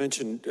 you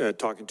mentioned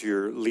talking to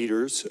your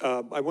leaders.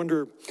 I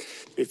wonder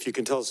if you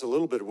can tell us a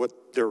little bit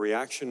what their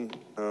reaction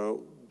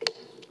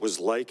was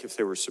like, if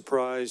they were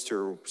surprised,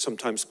 or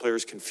sometimes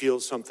players can feel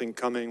something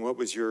coming. What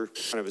was your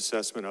kind of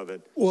assessment of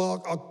it?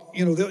 Well,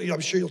 I'm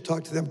sure you'll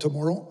talk to them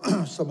tomorrow.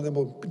 Some of them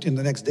will in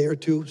the next day or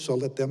two, so I'll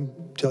let them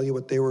tell you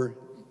what they were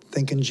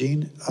thinking,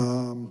 Gene.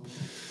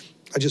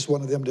 I just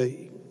wanted them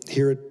to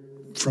hear it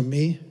from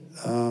me,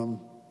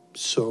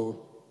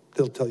 so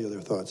they'll tell you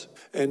their thoughts.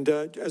 And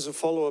as a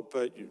follow-up,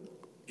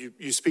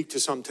 you speak to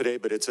some today,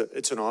 but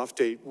it's an off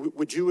day.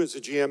 Would you, as a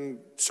GM,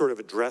 sort of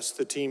address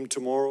the team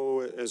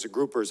tomorrow as a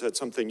group, or is that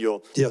something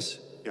you'll? Yes.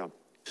 Yeah.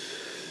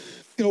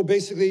 You know,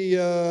 basically,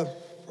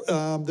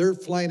 they're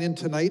flying in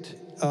tonight,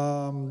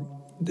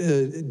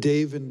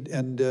 Dave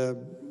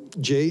and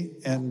Jay,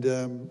 and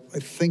I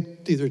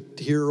think either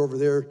here or over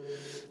there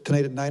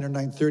tonight at 9 or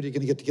 9:30, you're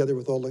going to get together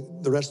with all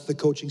the rest of the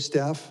coaching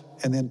staff,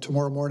 and then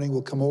tomorrow morning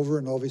we'll come over,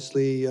 and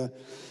obviously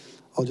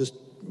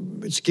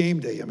it's game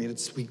day. I mean, I'll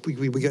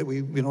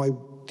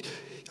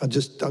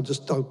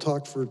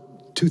talk for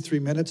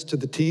 2-3 minutes to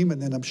the team, and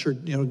then I'm sure,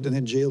 you know, and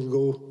then Jay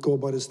will go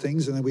about his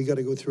things, and then we got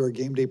to go through our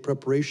game day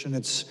preparation.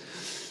 It's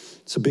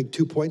a big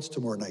 2 points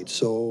tomorrow night.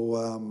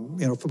 So,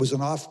 you know, if it was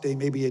an off day,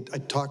 maybe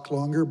I'd talk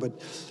longer,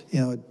 but,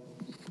 you know,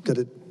 got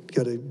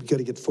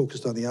to get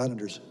focused on the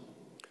Islanders.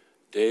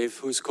 Dave,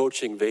 who's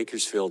coaching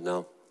Bakersfield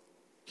now?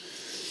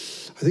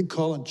 I think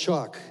Colin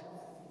Chalk.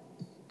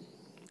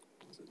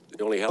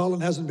 Colin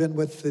hasn't been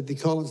with the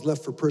Collins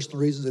left for personal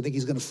reasons. I think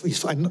he's going to. He's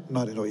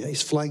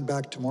flying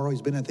back tomorrow.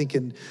 He's been, I think,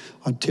 in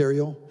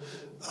Ontario.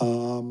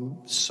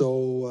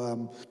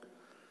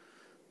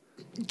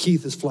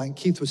 Keith is flying.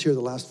 Keith was here the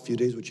last few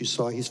days, which you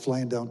saw. He's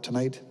flying down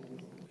tonight.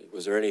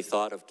 Was there any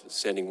thought of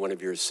sending one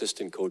of your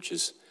assistant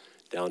coaches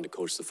down to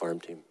coach the farm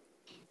team?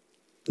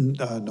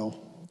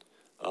 No.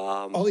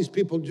 All these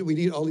people. We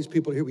need all these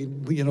people here. We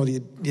you know,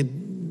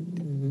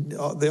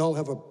 they all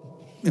have an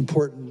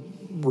important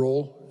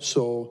role.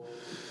 So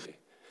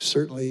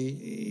certainly,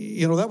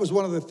 you know, that was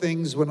one of the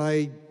things when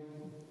I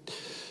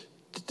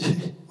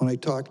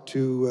talked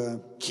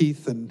to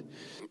Keith and,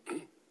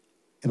 you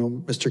know,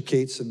 Mr.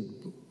 Cates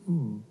and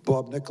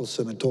Bob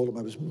Nicholson, and told him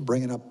I was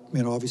bringing up,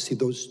 you know, obviously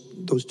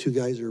those two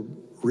guys are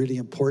really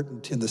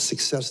important in the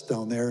success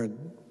down there,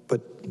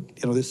 but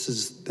you know, this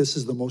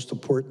is the most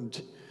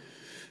important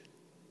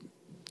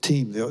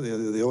team,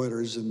 the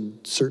Oilers, and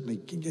certainly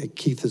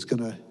Keith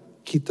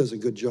does a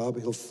good job.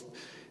 He'll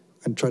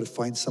and try to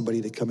find somebody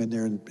to come in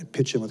there and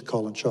pitch in with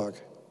Colin Chalk.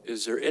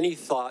 Is there any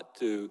thought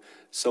to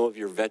some of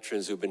your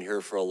veterans who've been here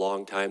for a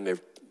long time?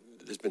 There's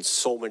been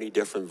so many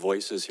different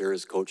voices here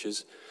as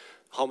coaches.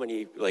 How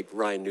many, like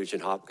Ryan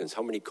Nugent-Hopkins,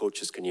 how many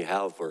coaches can you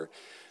have where,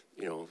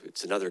 you know,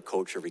 it's another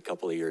coach every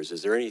couple of years?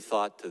 Is there any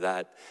thought to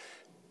that,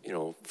 you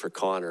know, for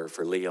Connor,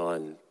 for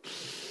Leon?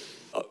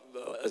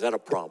 Is that a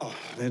problem?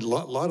 A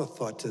lot of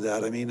thought to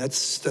that. I mean,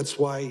 that's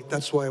why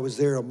I was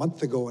there a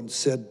month ago and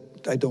said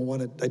I didn't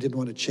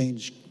want to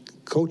change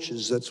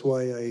coaches. That's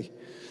why you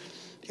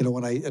know,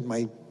 at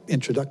my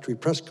introductory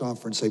press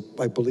conference,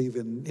 I believe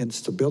in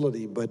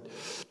stability, but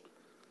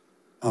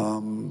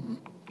you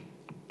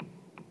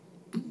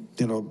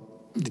know,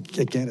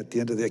 again, at the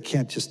end of the day, I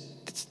can't just.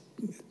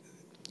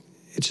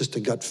 It's just a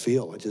gut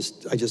feel. I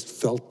just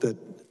felt that.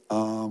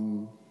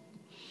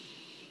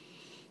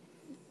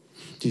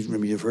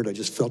 You've heard. I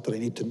just felt that I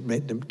need to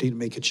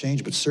make a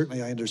change. But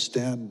certainly, I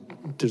understand.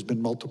 There's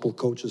been multiple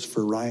coaches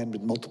for Ryan.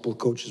 Been multiple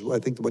coaches. I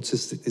think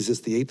is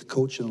this the 8th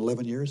coach in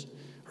 11 years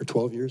or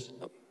 12 years?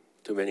 Oh,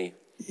 too many.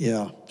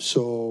 Yeah.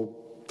 So,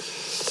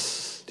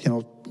 you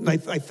know, I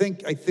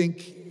think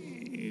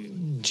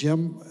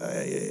Jim.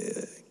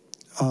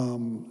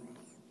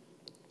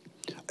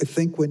 I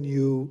think when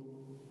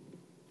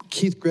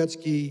Keith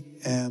Gretzky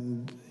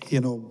and, you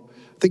know,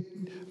 I think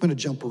I'm going to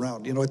jump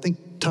around. You know, I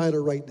think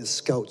Tyler Wright and his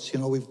scouts. You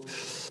know,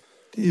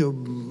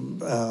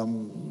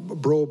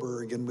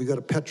 Broberg, and we got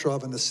a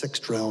Petrov in the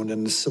 6th round,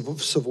 and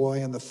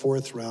Savoy in the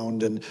 4th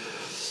round, and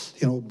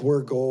you know,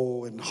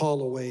 Bourgault and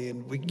Holloway,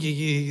 and we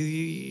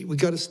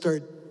got to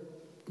start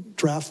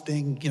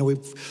drafting. You know,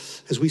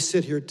 as we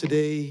sit here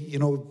today, you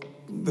know,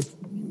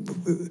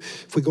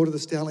 if we go to the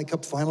Stanley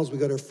Cup Finals, we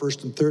got our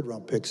first and third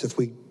round picks. If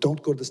we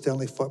don't go to the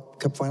Stanley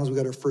Cup Finals, we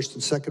got our first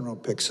and second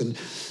round picks. And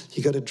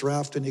you got to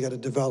draft and you got to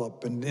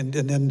develop. And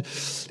then,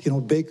 you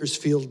know,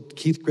 Bakersfield,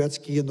 Keith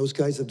Gretzky, and those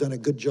guys have done a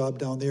good job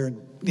down there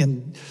in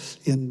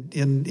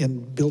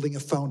building a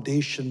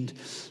foundation.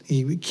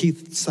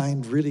 Keith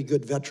signed really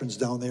good veterans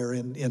down there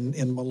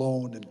in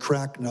Malone and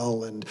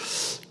Cracknell and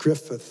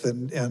Griffith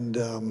and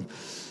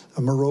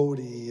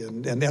Marody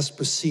and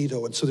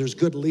Esposito, and so there's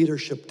good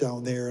leadership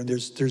down there, and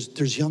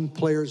there's young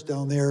players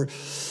down there,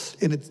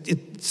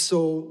 and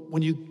so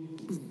when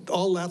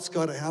all that's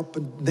got to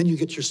happen, then you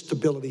get your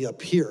stability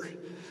up here,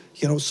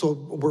 you know. So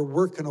we're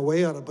working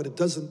away on it, but it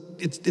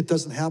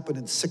doesn't happen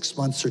in 6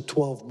 months or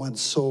 12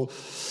 months. So,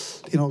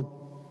 you know,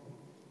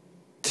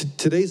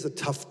 today's a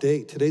tough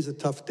day. Today's a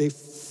tough day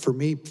for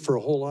me for a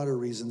whole lot of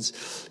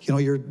reasons. You know,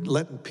 you're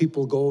letting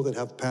people go that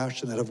have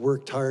passion, that have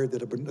worked hard,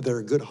 that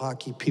are good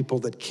hockey people,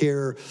 that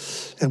care,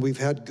 and we've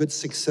had good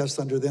success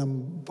under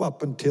them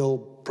up until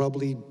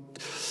probably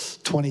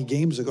 20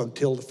 games ago,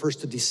 until the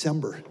 1st of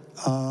December.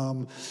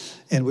 And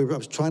I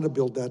was trying to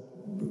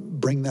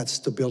bring that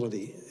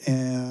stability.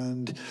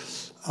 And,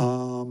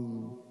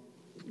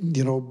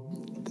 you know,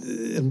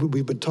 and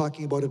we've been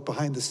talking about it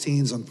behind the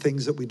scenes on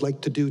things that we'd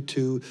like to do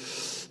to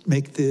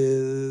make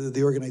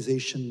the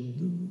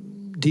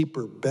organization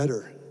deeper,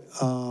 better.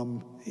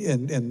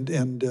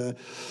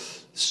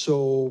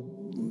 So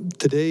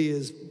today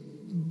is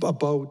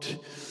about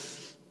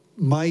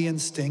my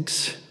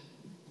instincts,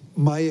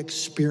 my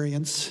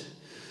experience,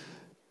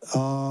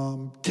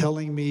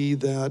 telling me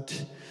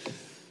that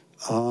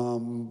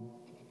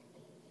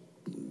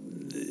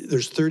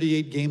there's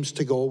 38 games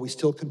to go. We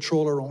still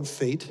control our own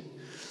fate.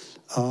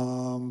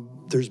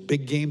 There's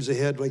big games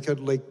ahead, like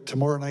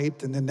tomorrow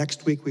night, and then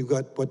next week we've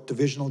got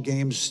divisional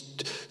games,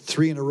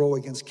 3 in a row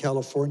against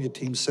California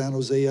teams, San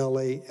Jose,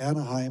 LA,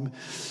 Anaheim.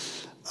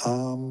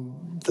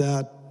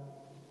 That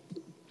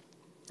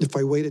if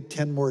I waited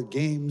 10 more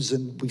games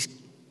and we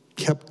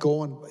kept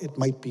going, it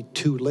might be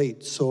too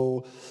late.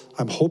 So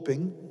I'm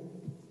hoping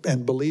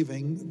and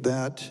believing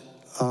that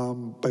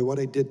by what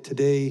I did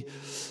today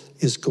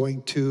is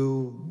going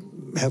to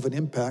have an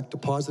impact, a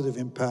positive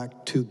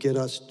impact, to get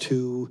us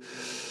to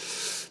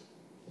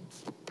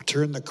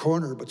turn the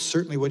corner. But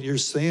certainly what you're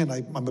saying,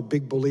 I'm a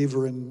big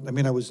believer in. I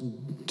mean, I was in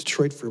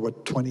Detroit for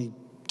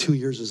 22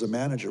 years as a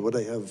manager. What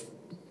I have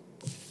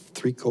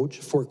 4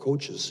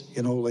 coaches,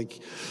 you know,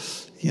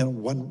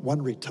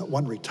 one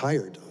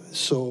retired.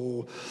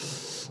 So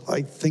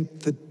I think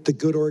that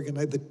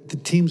the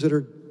teams that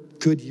are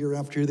good year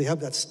after year, they have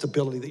that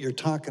stability that you're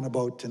talking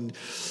about, and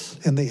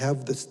they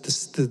have this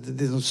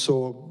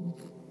so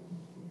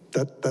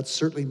that's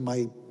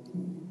certainly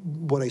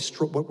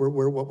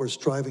what we're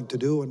striving to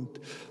do. And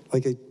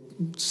like I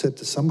said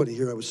to somebody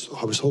here, I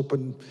was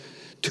hoping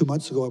 2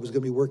 months ago I was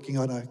going to be working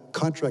on a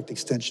contract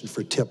extension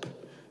for Tip,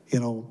 you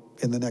know,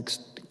 in the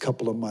next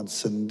couple of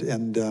months,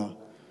 and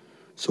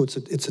so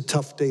it's a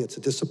tough day. It's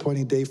a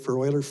disappointing day for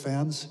Oiler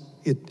fans.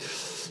 You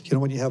know,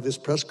 when you have this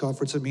press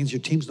conference, it means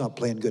your team's not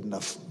playing good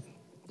enough.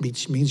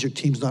 It means your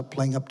team's not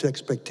playing up to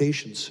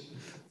expectations,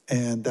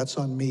 and that's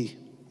on me.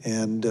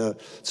 And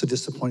it's a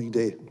disappointing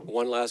day.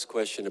 One last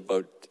question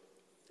about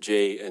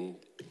Jay, and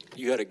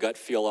you had a gut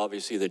feel,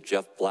 obviously, that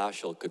Jeff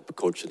Blashill could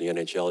coach in the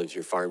NHL as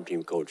your farm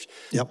team coach.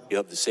 Yep. You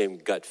have the same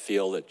gut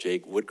feel that Jay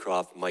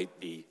Woodcroft might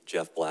be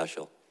Jeff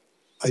Blashill.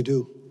 I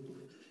do.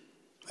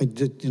 I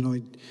did. You know,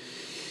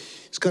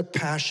 he's got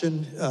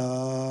passion,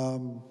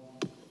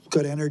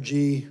 got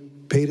energy,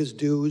 paid his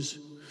dues.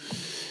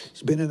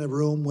 He's been in a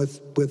room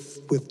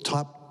with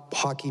top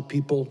hockey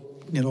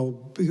people, you know,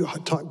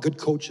 good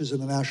coaches in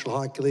the National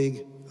Hockey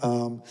League.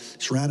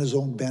 He's ran his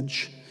own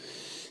bench.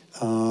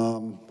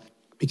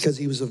 Because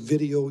he was a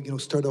video, you know,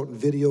 start out in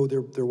video,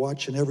 they're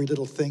watching every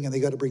little thing, and they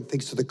got to bring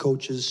things to the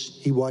coaches.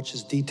 He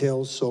watches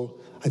details. So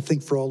I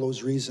think for all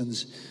those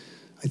reasons,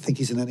 I think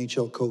he's an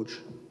NHL coach.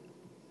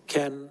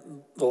 Ken,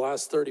 the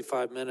last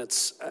 35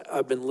 minutes,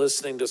 I've been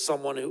listening to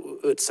someone who,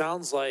 it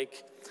sounds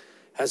like,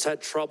 has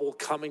had trouble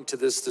coming to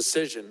this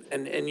decision.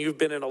 And you've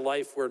been in a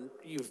life where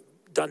you've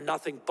done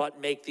nothing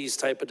but make these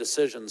type of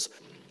decisions.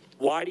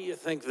 Why do you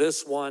think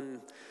this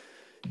one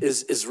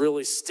is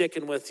really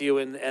sticking with you,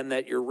 and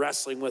that you're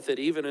wrestling with it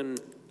even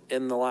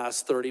in the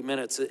last 30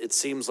 minutes? It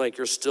seems like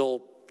you're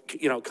still,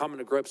 you know, coming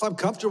to grips. I'm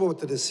comfortable with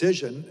the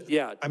decision.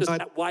 Yeah. I'm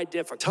not, why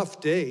difficult? Tough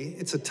day.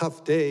 It's a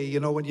tough day. You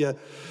know, when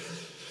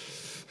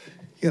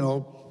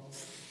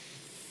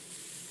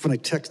I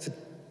texted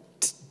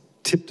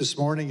Tip this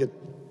morning at,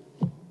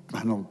 I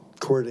don't know,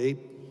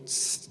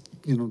 8:15,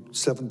 you know,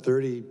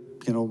 7:30,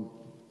 you know,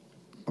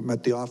 I'm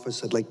at the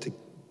office. I'd like to,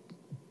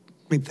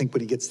 I think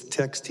when he gets the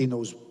text, he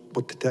knows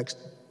what the text,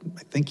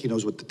 I think he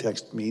knows what the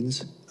text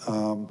means.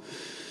 You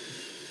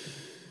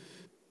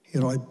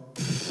know,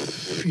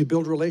 you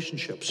build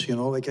relationships, you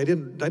know, like I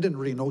didn't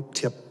really know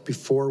Tip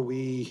before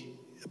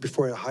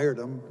I hired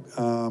him.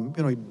 You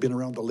know, he'd been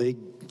around the league,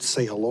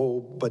 say hello,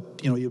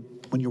 but you know,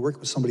 when you work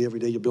with somebody every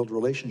day, you build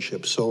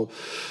relationships. So,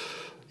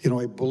 you know,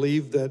 I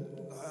believe that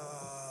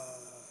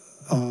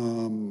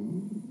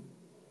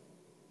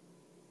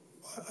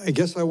I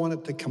guess I want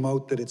it to come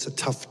out that it's a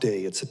tough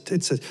day. It's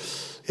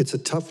a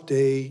tough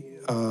day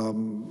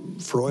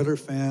for Oiler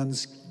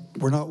fans.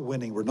 We're not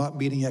winning. We're not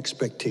meeting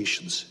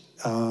expectations.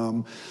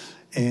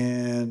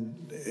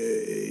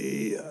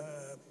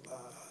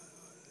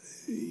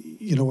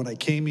 You know, when I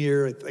came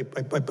here,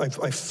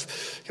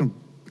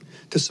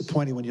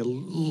 disappointing when you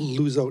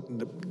lose out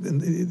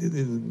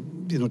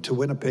to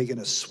Winnipeg in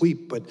a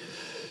sweep, but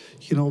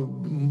you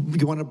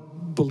want to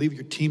believe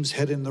your team's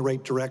headed in the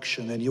right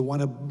direction, and you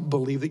want to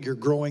believe that you're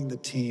growing the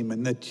team,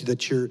 and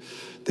that you're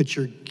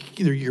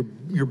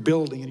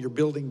building, and you're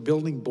building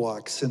building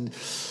blocks, and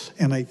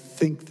I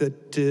think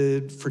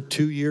that for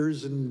 2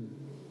 years and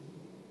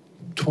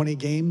 20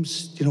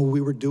 games, we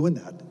were doing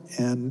that,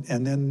 and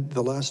then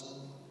the last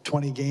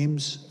 20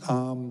 games,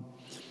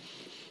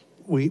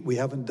 we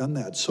haven't done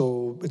that.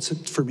 So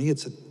for me,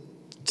 it's a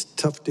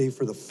tough day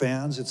for the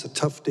fans. It's a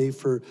tough day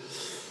for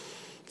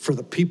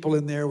the people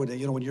in there. When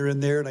you're in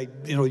there,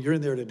 and you're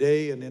in there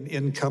today, and then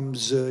in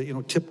comes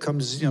Tip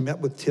comes. Met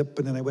with Tip,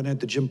 and then I went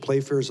into Jim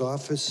Playfair's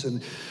office,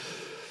 and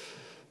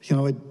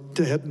I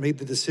hadn't made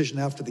the decision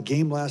after the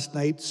game last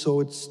night,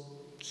 so it's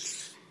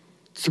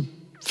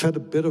had a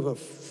bit of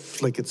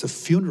it's a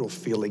funeral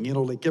feeling,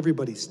 like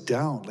everybody's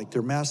down, like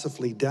they're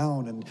massively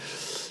down, and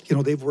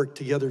they've worked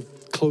together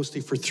closely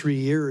for 3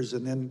 years,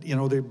 and then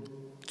they're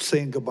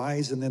saying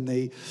goodbyes, and then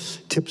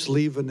Tip's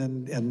leaving,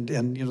 and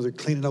they're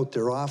cleaning out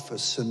their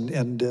office,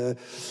 and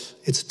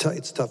it's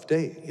a tough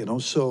day,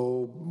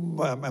 So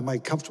am I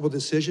comfortable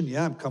decision?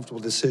 Yeah, I'm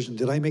comfortable decision.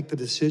 Did I make the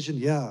decision?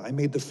 Yeah, I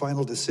made the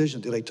final decision.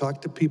 Did I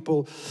talk to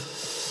people?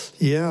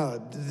 Yeah.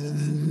 I've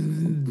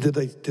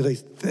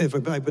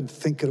been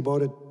thinking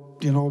about it.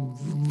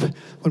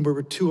 When we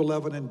were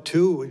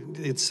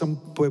 2-11-2, at some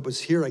point was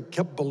here, I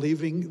kept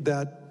believing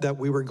that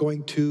we were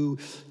going to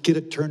get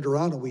it turned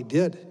around, and we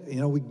did.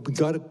 We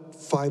got it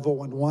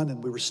 5-0-1,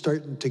 and we were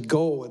starting to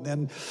go. And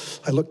then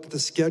I looked at the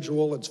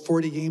schedule. It's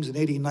 40 games and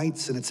 80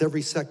 nights, and it's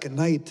every second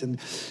night, and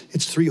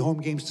it's 3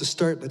 home games to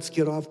start. Let's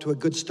get off to a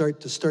good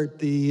start to start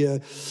the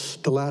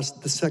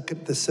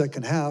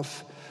second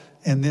half.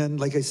 And then,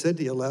 like I said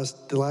to you,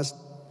 the last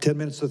 10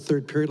 minutes of the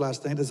third period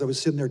last night, as I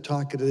was sitting there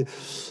talking,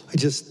 I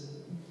just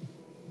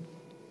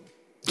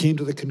came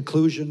to the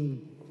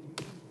conclusion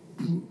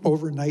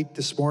overnight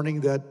this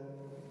morning that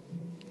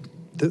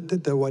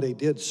what I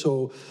did.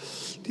 So,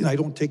 I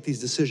don't take these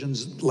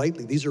decisions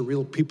lightly. These are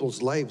real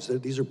people's lives.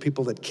 These are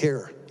people that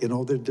care.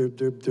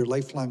 They're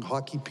lifelong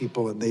hockey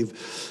people, and they've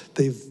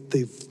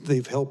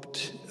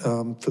helped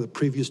for the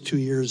previous 2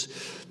 years.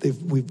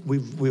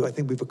 I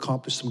think we've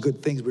accomplished some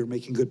good things. We were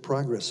making good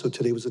progress. So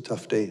today was a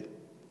tough day.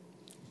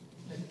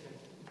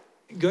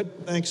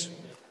 Good. Thanks.